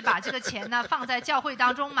呢，却是把这个钱呢放在教会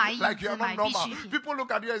当中买椅 Like you 子、 are 买 not 必需 normal. 品。 People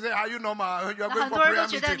look at you and say, are you normal? You are 那 going 很 for 多人 prayer 都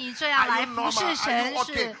觉得 meeting. 你这样 Are 来 you 服侍 normal? Are 神 you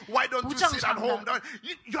是 okay? Why don't 不 you 正 sit at 常 home? 的。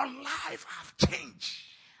 Your life have changed.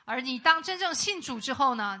 而你当真正信主之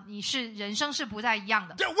后呢，你是人生是不太一样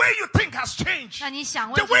的。 The way you think has changed. 那你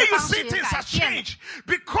想 The 问题 way 的 you 方式 see 也 things 改 has 变了， changed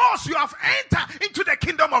because you have entered into the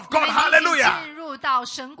kingdom of 因 God. 为你已经 Hallelujah. 进入到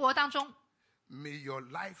神国当中。 May your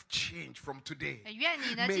life change from today. 愿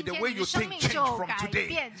你呢， May 今 the 天 way 你 you 的生 think 命 change 就 from 改 today.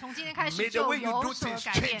 变，从今天开 May 始 the 就 way you 有 do 所 things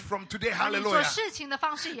改 change 变。 from today. 而你做 Hallelujah. 事情的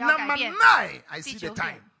方式也要 Number 改变。 9, I 第 see the 9 time.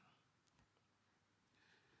 点，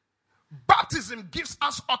 Baptism gives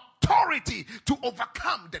us authority to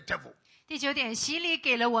overcome the devil. 第9点，洗礼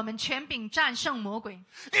给了我们权柄战胜魔鬼。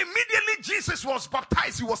 Immediately Jesus was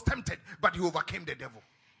baptized, he was tempted, but he overcame the devil.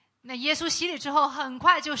 那耶稣洗礼之后，很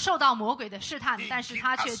快就受到魔鬼的试探， He 但是 gives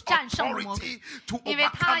他却 us 战胜了魔鬼， authority to 因为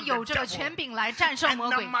他 overcome 有 the 这个权 devil. 柄来战胜 And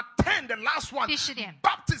魔鬼。 number 10, the last one, 第10点，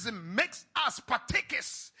 baptism Baptism makes us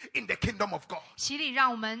partakers in the kingdom of God. 洗礼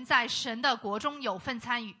让我们在神的国中有份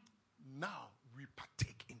参与。 Now we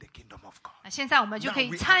partake in the kingdom of God. 现在我们就 Now 可以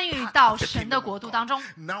we 参 are 与 part 到 of the 神的 kingdom 国 of 度当 God. 中，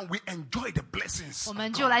 Now we enjoy the blessings 我 of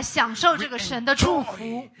们就 God. 来享受 We 这个神的祝福。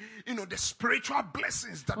 enjoy, the spiritual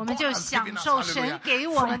blessings that 我 God 们就 has 享 given us. 受神 Hallelujah. 给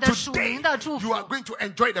我们 From 的属 today, 灵的祝福。 you are going to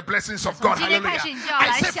enjoy the blessings of 从 God. 今天开始，你 Hallelujah. 就要 I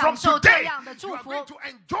来 say 享 from 受这 today, 样的 you 祝 are 福。 going to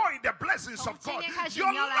enjoy the blessings 从 of 今 God. 天开始，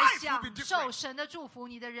 Your 你要来 life will 享 be 受 different. 神的祝福，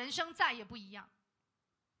你的人生再也不一样。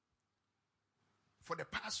 For the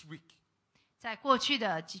past week, 在过去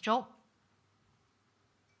的几周，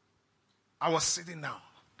 I was sitting down.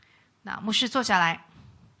 那牧师坐下来，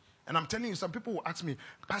 And I'm telling you, some people will ask me,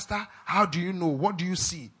 Pastor, how do you know? What do you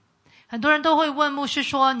see? 很多人都会问牧师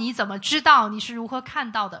说：“你怎么知道？你是如何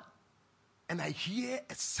看到的 And I hear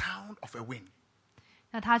a sound of a wind？”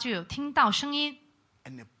 那他就有听到声音，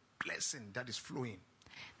 and a blessing that is flowing.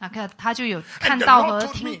 那他就有 And 看 the 到 Lord 和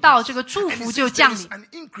told 听 me, 到这个祝 and he 福就 says 降 there is 临。 an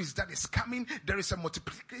increase that is coming. There is a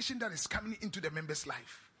multiplication that is coming into the members'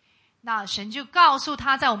 life. 那神就告诉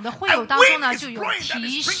他在我们的会 A 友当中 wind 呢， is 就有 blowing that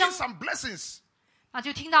提 is 升 bringing，some blessings 那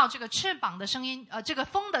就听到这个翅膀的声音，这个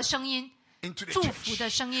风的声音， into the 祝福 church. 的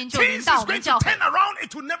声音就 Things 临到 is 我们 going 教 to 会。 turn around.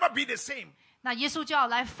 It will never be the same. 那耶稣就要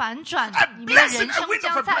来反转 A 你们的 blessing, 人 a 生 wind of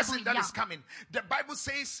将 a 再不 blessing 一 that 样 is。coming. The Bible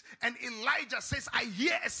says, and Elijah says, I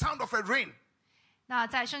hear a sound of a rain. 那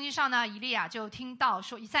在圣经上呢，以利亚就听到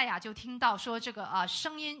说，以赛亚就听到说这个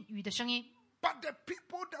声音，雨的声音。 But the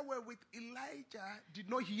people that were with Elijah did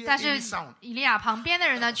not hear 但是 any sound. 以利亚旁边的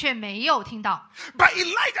人呢，却没有听到。 But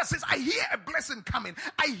Elijah says, I hear a blessing coming.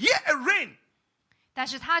 I hear a rain. 但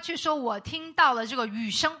是他却说，我听到了这个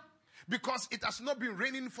雨声， Because it has not been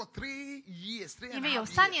raining for 3 years. 3 and 因 a 为有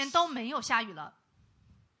half 3年 years. 都没有下雨了。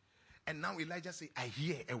 And now Elijah says, I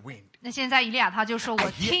hear a wind. 那现在以利亚他就说， I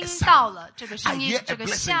我 hear a 听 sound. 到了这个 I 声音 hear，a 这个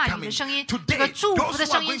blessing 下雨的 coming. 声音，这个 Today, 祝福 those 的 who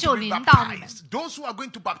are 声音 going 就 to be 临到你们。 baptized, those who are going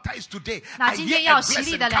to baptize today, 那 I 今 hear 天 a 要洗礼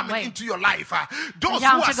blessing 的两 coming 位， into your life. Those who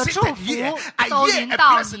让 are 这个祝 seated 福 here, I 都 hear 临 a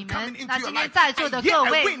到你 blessing coming 们。 into 那 your 今天 life. 在 I 座的 hear 各 a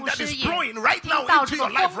位 wind 牧 that 师 is 也 blowing right 听 now 到 into 这 your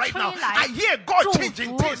个 life 风 right 吹 now. 来 I hear 祝 God 福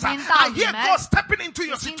changing things. 临到 I 你 hear 们 God stepping into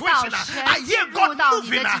your 听到 situation. 神 I 进 hear 入 God 到你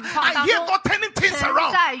的 moving. 境况 I 当 hear 中， God turning things 神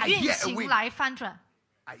around. 在 I 运 hear a 行 wind. 来翻转。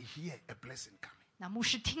 I hear a blessing coming. 那牧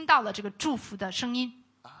师听到了这个祝福的声音，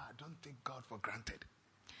 Don't take God for granted.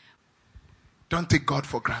 Don't take God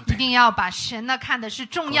for 一 granted. 定要把神呢看的是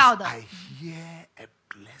重要 Because 的， I hear a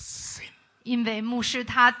blessing 因为牧师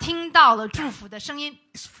他听到了祝福的声音，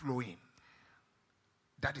 is flowing.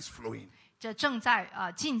 That is flowing. 这正在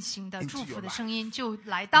进行的 Into 祝福 your 的 life. 声音就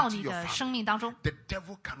来到 Into 你 your 的 family. 生命当中。 The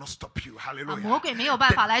devil cannot stop you. Hallelujah. 魔鬼没有办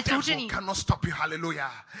法来阻止 The 你。 devil cannot stop you. Hallelujah.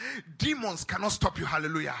 Demons cannot stop you.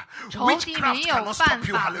 Hallelujah. 仇敌没 Witchcraft 有 cannot stop 办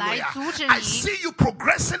you. 法来 Hallelujah. 阻止 I 你。 see you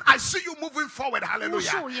progressing. I see you moving forward.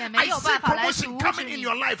 Hallelujah. 巫术也 I 没有 see 办法来 promotion 阻止 coming in 你。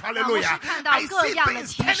 your life. 那我 Hallelujah. 是看到 I 各 see 样的 things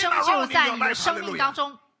提 turning 升就 around in 在 your 你的 life. 生命当 Hallelujah.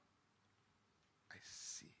 中 I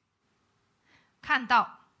see. 看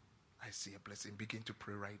到， I see a blessing. Begin to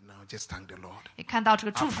pray right now. Just thank the Lord. 也看到这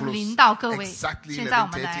个祝 I've 福 closed. 临到各位。 Exactly 现在我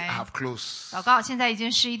们 11:30. I 来 have closed. 祷告。现在已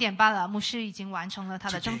经11点半了，牧师已经完成了他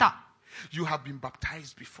的征道。 You have been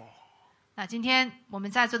baptized before. 那今天我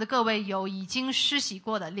们在座的各位有已经施洗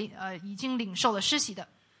过的，已经领受了施洗的，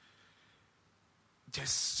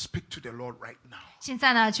 Just speak to the Lord right now. 现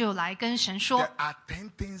在呢就来跟神说 There。are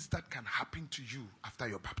 10 things that can happen to you after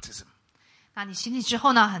your baptism. 那你洗礼之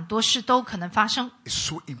后呢，很多事都可能发生， It's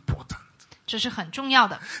so important. 这是很重要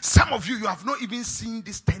的。 Some of you, you have not even seen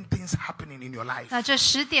these 10 things happening in your life. 那这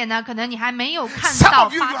10点呢，可能你还没有看 Some 到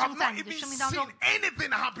of you, you 发 have 生在 not 你的 even 生命当 seen 中。 anything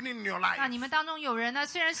happening in your life. 那你们当中有人呢，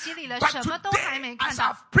虽然洗礼了， But 什么都还 today, 没看 as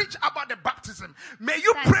到 I've。preached about the baptism, may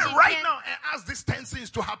you 但 pray 今 right 天 now and ask these 10 things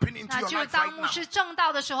to happen into 那 your 就 life 当 right 牧 now. 师正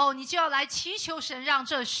道的时候，你就要来祈求神，让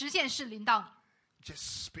这10件事临到你。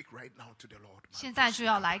 Just speak right now to the Lord. 现在就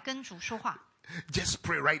要来跟主说话。 Just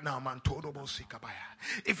pray right now, man.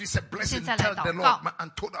 If it's a blessing, 现在来 tell the 祷告。 Lord, man.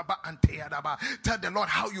 Tell the Lord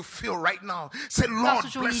how you feel right now. Say, 告 Lord, 诉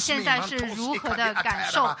主你 bless 现 me, 在 man. 是如何的感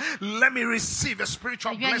受。 Let me receive a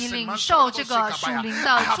spiritual 愿意 blessing, 领 man. 受这个属灵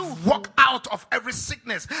的 I have 祝福。 walked out of every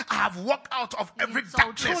sickness. I have walked out of every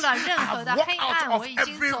走出 darkness. 了 I 任何 have 的 walked 黑 out 暗， of 我已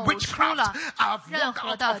经 every 走出了 witchcraft. I have 任 walked 何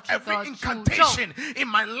out 的 of 这 every 个诅咒。 incantation in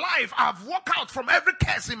my life. I have walked out from every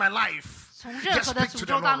curse in my life. 从任 Just 何的 speak to 诅 the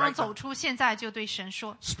咒 Lord 当中 right 走 now. 出，现在就对神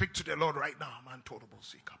说， Speak to the Lord right now, man.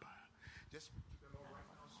 Just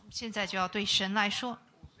现在就要对神来说。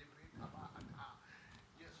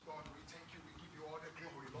 yes, God, we thank you. We give you all the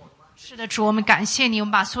glory, Lord. 是的，主，我们感谢你，我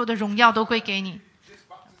们把所有的荣耀都归给你。 This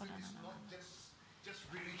baptism is not just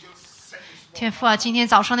religious service, Lord. 天父啊，今天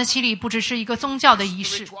早上的洗礼不只是一个宗教的仪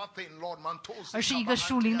式，而是一个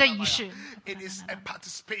属灵的仪式。It is a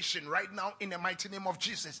participation right now in the mighty name of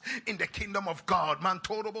Jesus in the kingdom of God.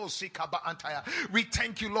 We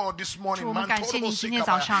thank you, Lord, this morning.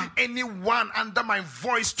 Anyone under my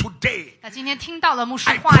voice today, 今天听到了牧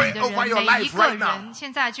师话语的人，每一个人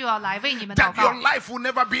现在就要来为你们祷 that 告。 your life will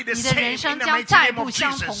never be the 你的 same 人生 in the 将 mighty 再 name 不 of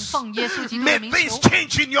相同， Jesus. 奉耶稣基督 May 的名 things 求。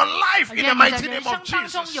 change in your life in the 愿你的 mighty 人 name of 生当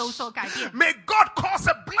中有 Jesus. 所改变。 May God cause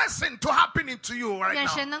a blessing to happen into you right 愿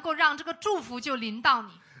now. 神能够让这个祝福就临到你。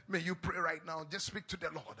 May you pray right now. Just speak to the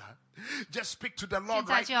Lord. Just speak to the Lord 现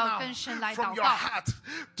在 right 就要 now. 跟神来 From 祷 your 告。 heart,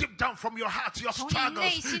 deep down from your heart, your 从你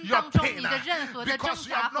内 struggles, 心 your 当中 pain. 你的任何的 Because 挣 you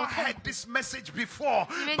扎 have 和 not 痛 heard 苦。 this message before.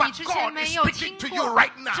 因为 But 你之前 God 没 is 有 speaking 听 to you 过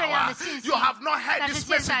right now. 这样的信息， You have not heard 但是 this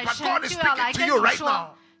现 message, 在 but 神 God is 就要来 speaking to 跟 you 你 right 说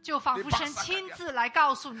now.，就仿佛神亲自来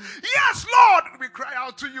告诉你。 Yes, Lord, we cry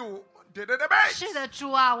out to you. 是的，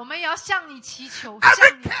主啊，我们也要向你祈求， Every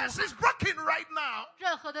向你呼 curse 喊 is broken right now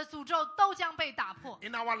任何的诅咒都将被打破，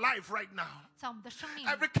 in our life right now. 在我们的生命里，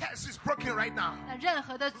 Every curse is broken right now. 那任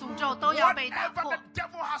何的诅咒都要被打 Whatever 破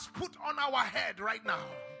the，devil has put on our head right now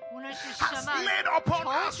无论是 has 什么 laid upon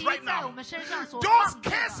仇 us 敌 right 在 now. 我们身上所 Those 放置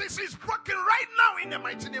的， curses is broken right now in the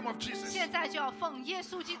mighty name of Jesus. 现在就要奉耶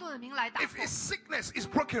稣基督的名来打 If 破 his。sickness is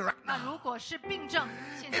broken right 那 now. 如果是病症，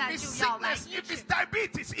现 If 在 his 就要来 sickness, 医 if his 治。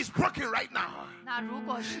 diabetes is broken right now. 那如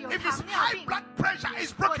果是有 If his 糖尿 high 病 blood pressure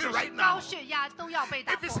is 或 broken 者是 right 高 now. 血压，都要被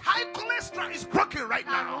打 If his 破。 high cholesterol is broken right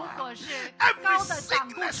那如 now. 果是 Every 高的胆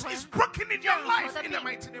固 sickness 醇 is，broken in your 任何 life 的 in the 病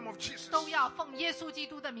mighty name of Jesus. 都要奉耶稣基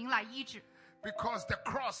督的名来医治， Because the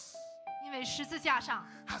cross 因为十字架上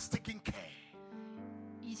has taken care.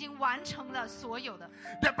 已经完成了所有的。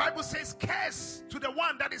 The Bible says, curse to the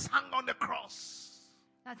one that is hung on the cross.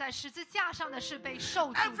 那在十字架上的是被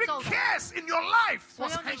受 Every 诅咒的， curse in your life 所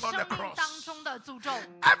was 有你 hung on 生 the 命当 cross. 中的诅咒，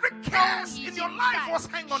 Every curse in your 都已经 life was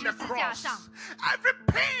在 hung on the 十字架 cross. 上。 Every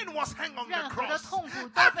pain was hung on the 任何的 cross. 痛苦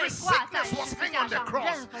都 Every 被挂在 sickness 十 was 字 hung 架 on the 上， cross.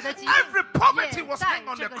 任何的疾 Every 病 poverty 也 was 在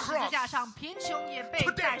hung on 这 the 个十字架 cross. 上，贫穷也被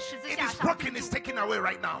Today 在十字 it 架 is 上 broken, 钉 it's 住， taken away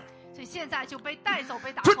right now. 所以现在就被带走，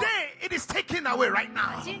被打破。 Today it is taken away right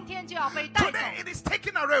now. 今天就要被带 Today 走， it is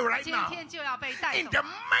taken away right 今 now. 天就要被带 In 走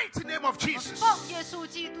the。mighty name of Jesus. 奉耶稣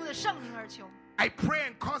基督的圣名而求。 I pray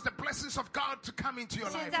and cause the blessings of God to come into your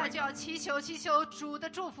现 life 在 right 就要 now. 祈求主的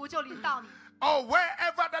祝福就临到你。 Or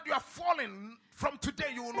wherever that you are falling, from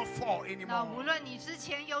today you will not fall 那无 anymore. 论你之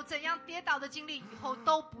前有怎样跌倒的经历，以后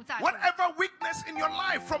都不再。无 Whatever weakness in your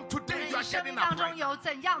life, from 论 today you 你 are 生 getting 命 up 当中 right now. 有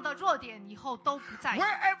怎样的弱点，以后都不再。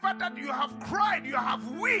 Wherever that you have cried, you have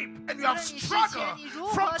wept, and you have 无论你之前 struggled, 你如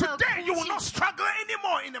from 何的 today you will 哭泣， not struggle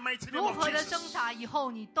anymore in the mighty name 如 of 何的挣 Jesus. 扎，以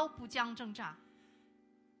后你都不将挣扎。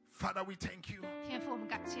 Father, we thank you. 天父，我们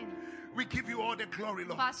感谢你， We give you all the glory,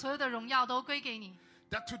 我 Lord. 把所有的荣耀都归给你。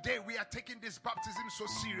 That today we are taking this baptism so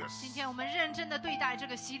serious. 今天我们认真的对待这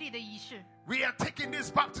个洗礼的仪式， We are taking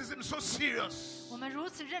this baptism so serious 我们如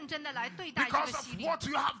此认真的来对待这 because 个 of 洗礼， what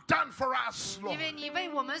you have done for us, 因 Lord. 为你为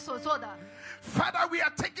我们所做的。 Father, we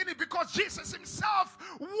are taking it because Jesus himself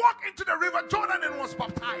walked into the river Jordan and was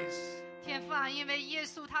baptized. 天父啊，因为耶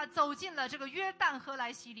稣他走进了这个约旦河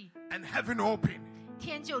来洗礼， And heaven opened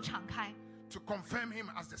天就敞开， to confirm him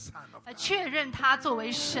as the Son of 来 God. 确认他作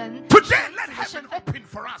为神 Today, let 子的 heaven 身份。 open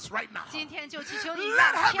for us right now. 今天就祈求你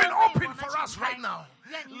Let 让 heaven 天为我 open 们 for 敞 us 开 right，now.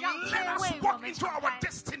 愿你让 Let 天 us 为我 walk 们 into 敞 our 开，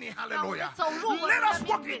 destiny. 让我们 Hallelujah. 走入我 Let 们 us 的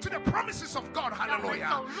walk 命运 into，the promises of God. 让我们 Hallelujah.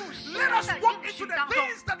 走入神 Let us 的 walk 应 into 许 the 当中，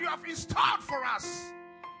 things that you have installed for us.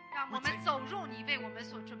 让我们走入你为我们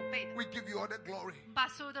所准备的。 We give you all the glory. 我们把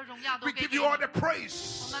所有的荣耀都 We 给 give 你， you all 我 the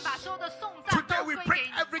praise. 们把所有的颂赞 Today 都 we 归 break 给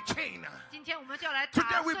你。 every chain. 今天我们就要来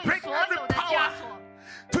Today 打 we 碎 break 所 every 有的 power. 枷锁，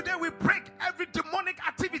 Today we break every demonic 我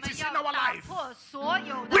们 activities in 要 our 打 life. 破所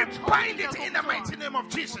有 We 的仇 bind 敌的 it 工 in the mighty 作， name of 我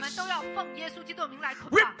们 Jesus. 都要奉耶稣基督的名来捆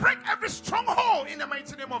We 绑。 break every stronghold in the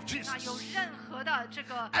mighty name of 那 Jesus. 有任何的这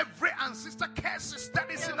个 Every ancestor curses that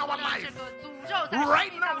is 任 in 何 our 的 life. 这个诅咒在生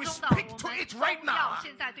Right 命 now 当 we 中的， speak 我 to 们 it right 都要 now.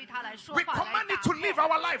 现在对他来说 We 话来 command 打 it to 破。 live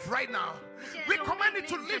our life right now. 现在 We 就 command 命 it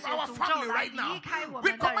to 令这 live 些 our 诅咒 family 来 right now. 离开我 We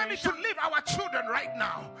们的 command 人 it to 生， live our children right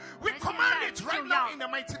now. We 我们 command 现 it 在 right 就 now 要 in the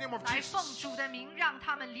mighty name of 来奉 Jesus. 主的名，让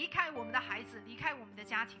他们离开我们的孩子，离开我们的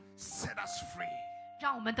家庭， Set us free.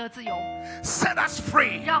 让我们得自由， Set us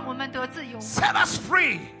free. 让我们得自由。 Set us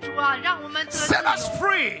free. 主啊，让我们得自 Set us 由，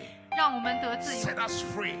 free. 让我们得自由， Set us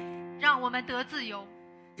free. 让我们得自由。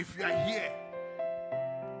 If you are here,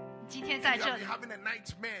 你今天在 you 这 have 里 been，having a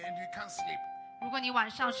nightmare and you can't sleep. 如果你晚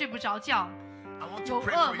上睡不着觉， I want 有 to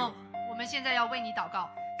pray 噩 for 梦 you.，我们现在要为你祷告。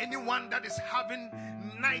anyone that is having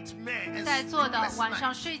nightmare and 在座的 sleepless 晚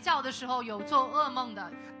上 night, 睡觉的时候有做噩梦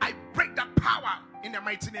的， I break that power in the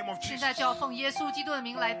mighty name of 现 Jesus. 在就要奉耶稣基督的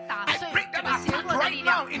名来打 I 碎 break 这 that 个邪 attack 恶的 right 力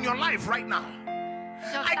now 量， in your life right now.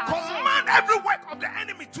 要 I 打碎。 command every work of the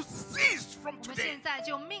enemy to cease from 我们 today. 现在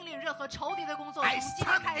就命令任何仇敌的工作 I 从今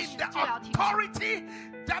天 stand 开 in 始 the 就要停止。 authority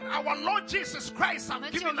that our Lord Jesus Christ 我 has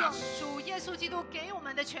们就 given 用 us. 主耶稣基督给我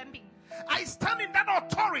们的权柄， I stand in that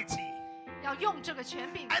authority 要用这个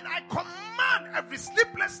权柄。 and I command every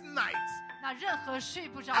sleepless night, 那任何睡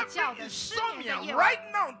不着觉 every 的失眠的 insomnia 夜晚，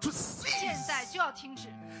 right now to 现在 cease. 就要停止。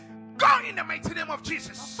 Go in the mighty name of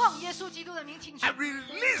Jesus. 奉耶稣基督的名停止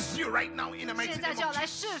I。release you right now in the mighty 现在 name 就要 of 来 Jesus.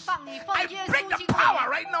 释放你，奉 I 耶 break 稣 the 基督的 power 名。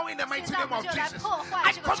 right now in the mighty 现在 name 我 of 们就来 Jesus. 破坏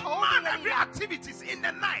I 这个仇敌 command 的力 every 量， activities in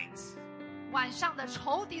the night. 晚上的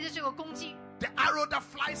仇敌的这个攻击， The arrow that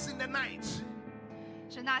flies in the night.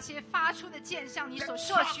 是那些发出的箭向你 The 所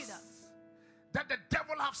射去 traps 的。 that the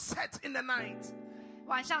devil have set in the night.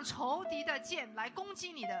 晚上仇敌的箭来攻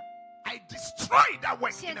击你的， I destroy that work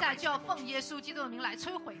in 现 the 在 mighty 就要 name of 奉耶稣基督的名来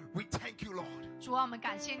摧毁。 We thank you, Lord, 主啊，我们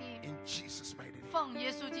感谢你， in Jesus' mighty name. 奉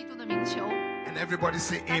耶稣基督的名求。 And everybody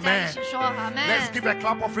say 大家一 amen. 起说阿门。 Let's give a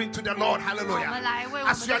clap offering to the Lord. 我们 Hallelujah. 来为我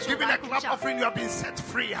As 们 you 的 are 主 giving 来 a 鼓 clap 掌。 offering, you have been set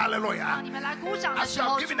free. 当 Hallelujah. 你们来鼓掌的 As 时 you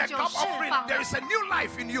候， are 主 giving a 就 clap 释 offering, 放 there 了， is a new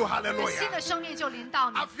life in you. 新 Hallelujah. 的生命就临到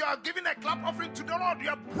你。 As you are giving a clap offering to the Lord, you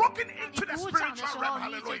are broken 你 into the 鼓掌的时 spiritual 候， realm.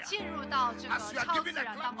 你就 Hallelujah. 进入到这个 As you are 超 giving 自 a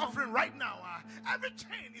然 clap 当中， offering right now, every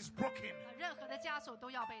chain is broken. 任何的枷锁都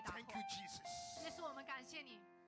要被打 Thank 破 you,。Jesus. 耶稣，我们感谢你。